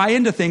just buy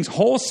into things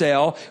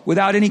wholesale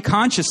without any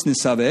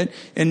consciousness of it.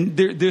 And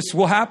this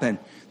will happen.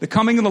 The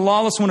coming of the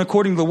lawless one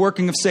according to the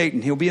working of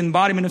Satan. He'll be an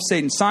embodiment of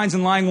Satan. Signs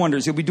and lying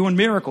wonders. He'll be doing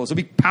miracles. He'll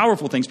be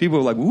powerful things. People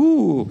are like,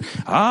 ooh,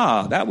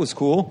 that was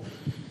cool.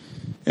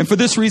 And for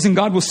this reason,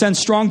 God will send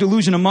strong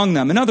delusion among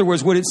them. In other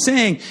words, what it's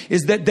saying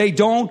is that they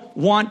don't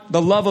want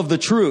the love of the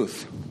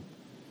truth.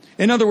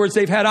 In other words,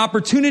 they've had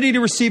opportunity to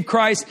receive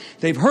Christ.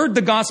 They've heard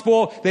the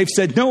gospel. They've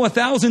said no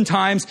 1,000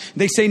 times.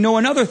 They say no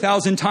another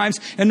 1,000 times.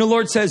 And the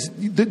Lord says,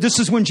 this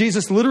is when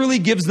Jesus literally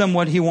gives them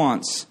what he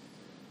wants.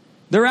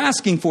 They're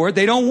asking for it.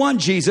 They don't want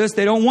Jesus.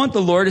 They don't want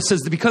the Lord. It says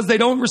that because they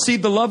don't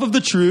receive the love of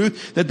the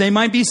truth, that they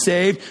might be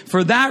saved.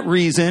 For that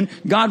reason,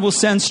 God will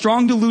send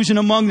strong delusion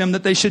among them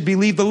that they should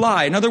believe the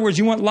lie. In other words,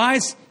 you want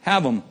lies?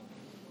 Have them.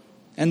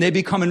 And they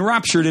become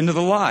enraptured into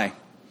the lie.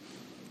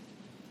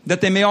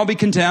 That they may all be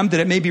condemned, that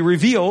it may be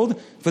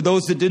revealed for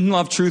those that didn't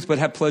love truth but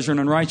have pleasure in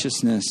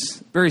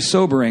unrighteousness. Very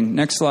sobering.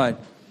 Next slide.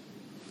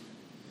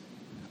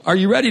 Are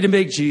you ready to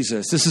make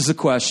Jesus? This is the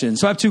question.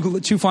 So I have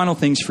two final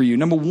things for you.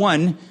 Number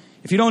one,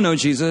 if you don't know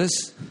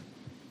Jesus,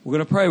 we're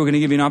going to pray. We're going to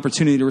give you an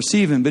opportunity to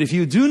receive him. But if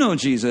you do know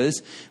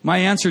Jesus, my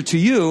answer to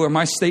you, or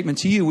my statement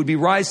to you, would be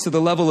rise to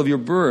the level of your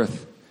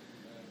birth.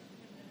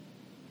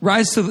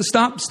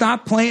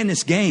 Stop playing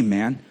this game,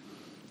 man.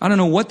 I don't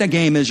know what the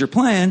game is you're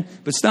playing,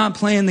 but stop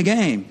playing the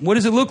game. What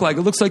does it look like?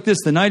 It looks like this.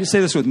 Say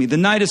this with me. The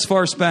night is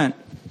far spent.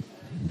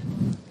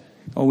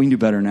 Oh, we can do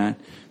better than that.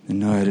 The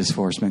night is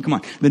far spent. Come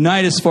on. The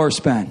night is far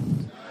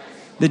spent.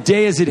 The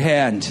day is at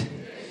hand.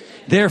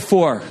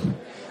 Therefore,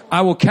 I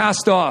will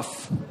cast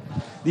off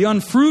the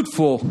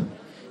unfruitful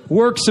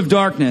works of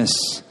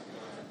darkness.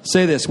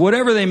 Say this,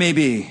 whatever they may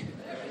be.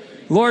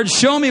 Lord,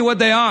 show me what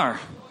they are.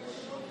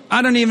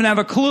 I don't even have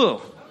a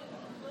clue.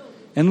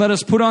 And let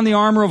us put on the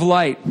armor of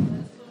light,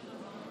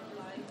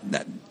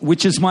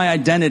 which is my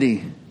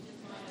identity.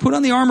 Put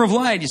on the armor of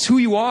light. It's who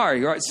you are.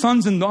 You're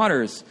sons and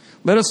daughters.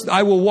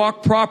 I will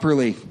walk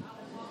properly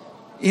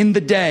in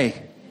the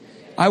day.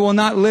 I will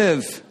not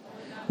live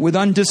with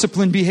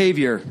undisciplined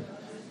behavior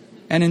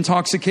and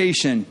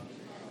intoxication.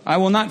 I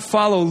will not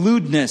follow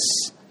lewdness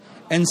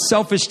and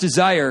selfish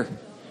desire.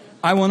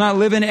 I will not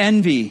live in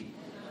envy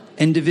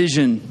and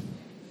division.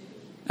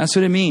 That's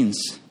what it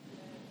means.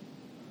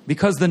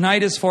 Because the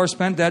night is far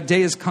spent, that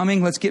day is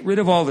coming. Let's get rid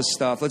of all this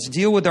stuff. Let's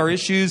deal with our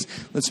issues.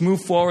 Let's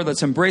move forward.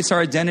 Let's embrace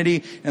our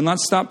identity. And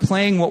let's stop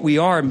playing what we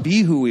are and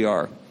be who we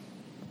are.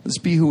 Let's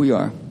be who we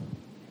are.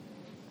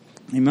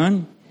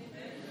 Amen?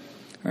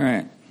 All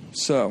right.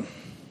 So,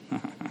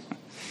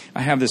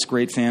 I have this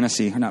great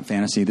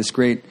this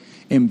great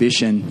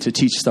ambition to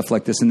teach stuff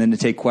like this and then to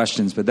take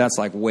questions, but that's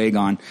like way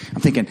gone.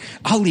 I'm thinking,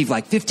 I'll leave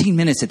like 15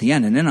 minutes at the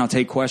end and then I'll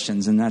take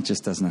questions, and that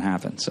just doesn't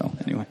happen. So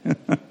anyway.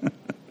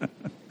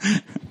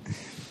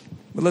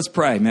 But let's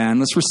pray, man.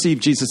 Let's receive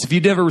Jesus. If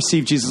you've never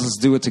received Jesus, let's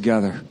do it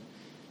together.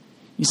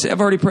 You say, I've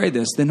already prayed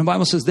this. Then the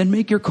Bible says, then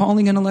make your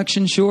calling and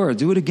election sure.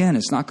 Do it again.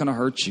 It's not going to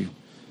hurt you.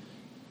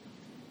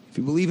 If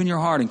you believe in your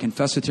heart and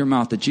confess with your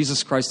mouth that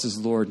Jesus Christ is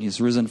Lord and he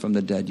has risen from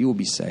the dead, you will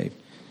be saved.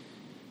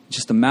 It's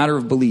just a matter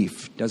of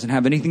belief. It doesn't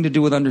have anything to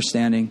do with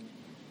understanding.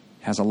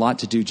 It has a lot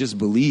to do. Just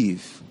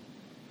believe.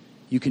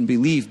 You can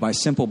believe by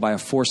a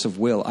force of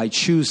will. I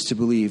choose to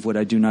believe what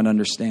I do not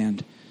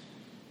understand.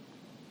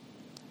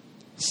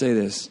 Say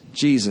this.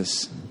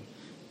 Jesus.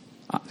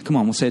 Come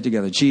on, we'll say it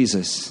together.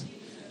 Jesus,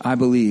 I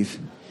believe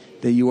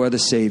that you are the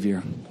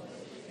Savior,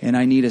 and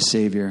I need a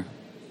Savior.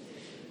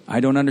 I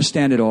don't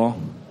understand it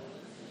all,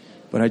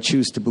 but I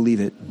choose to believe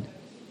it.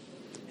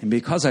 And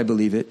because I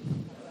believe it,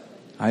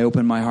 I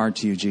open my heart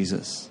to you,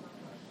 Jesus.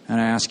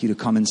 And I ask you to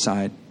come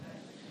inside.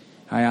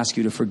 I ask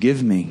you to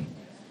forgive me.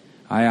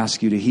 I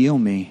ask you to heal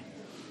me.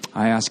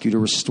 I ask you to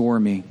restore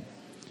me.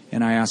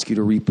 And I ask you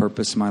to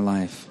repurpose my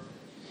life.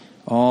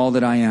 All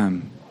that I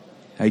am,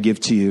 I give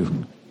to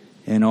you.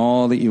 And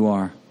all that you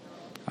are,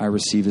 I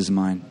receive as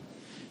mine.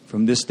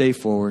 From this day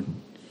forward,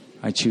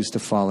 I choose to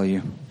follow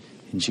you.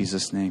 In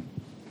Jesus' name.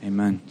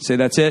 Amen. Say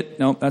that's it?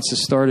 No, that's the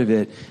start of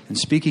it. And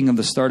speaking of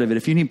the start of it,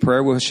 if you need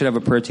prayer, we should have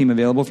a prayer team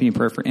available. If you need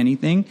prayer for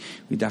anything,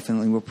 we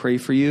definitely will pray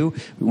for you.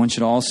 We want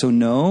you to also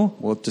know,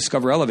 well,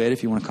 Discover Elevate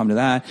if you want to come to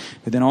that,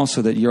 but then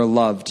also that you're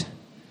loved.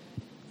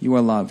 You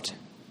are loved.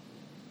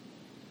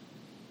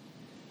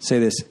 Say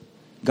this.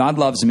 God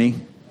loves me.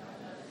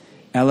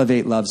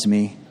 Elevate loves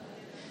me.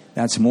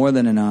 That's more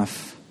than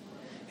enough.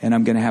 And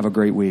I'm going to have a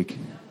great week.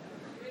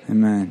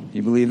 Amen.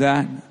 You believe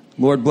that?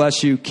 Lord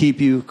bless you,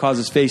 keep you, cause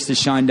his face to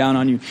shine down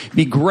on you,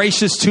 be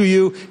gracious to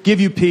you, give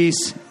you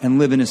peace, and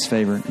live in his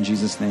favor. In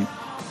Jesus' name.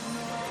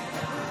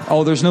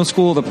 Oh, there's no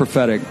school of the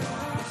prophetic.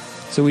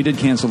 So we did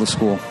cancel the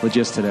school, but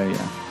just today,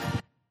 yeah.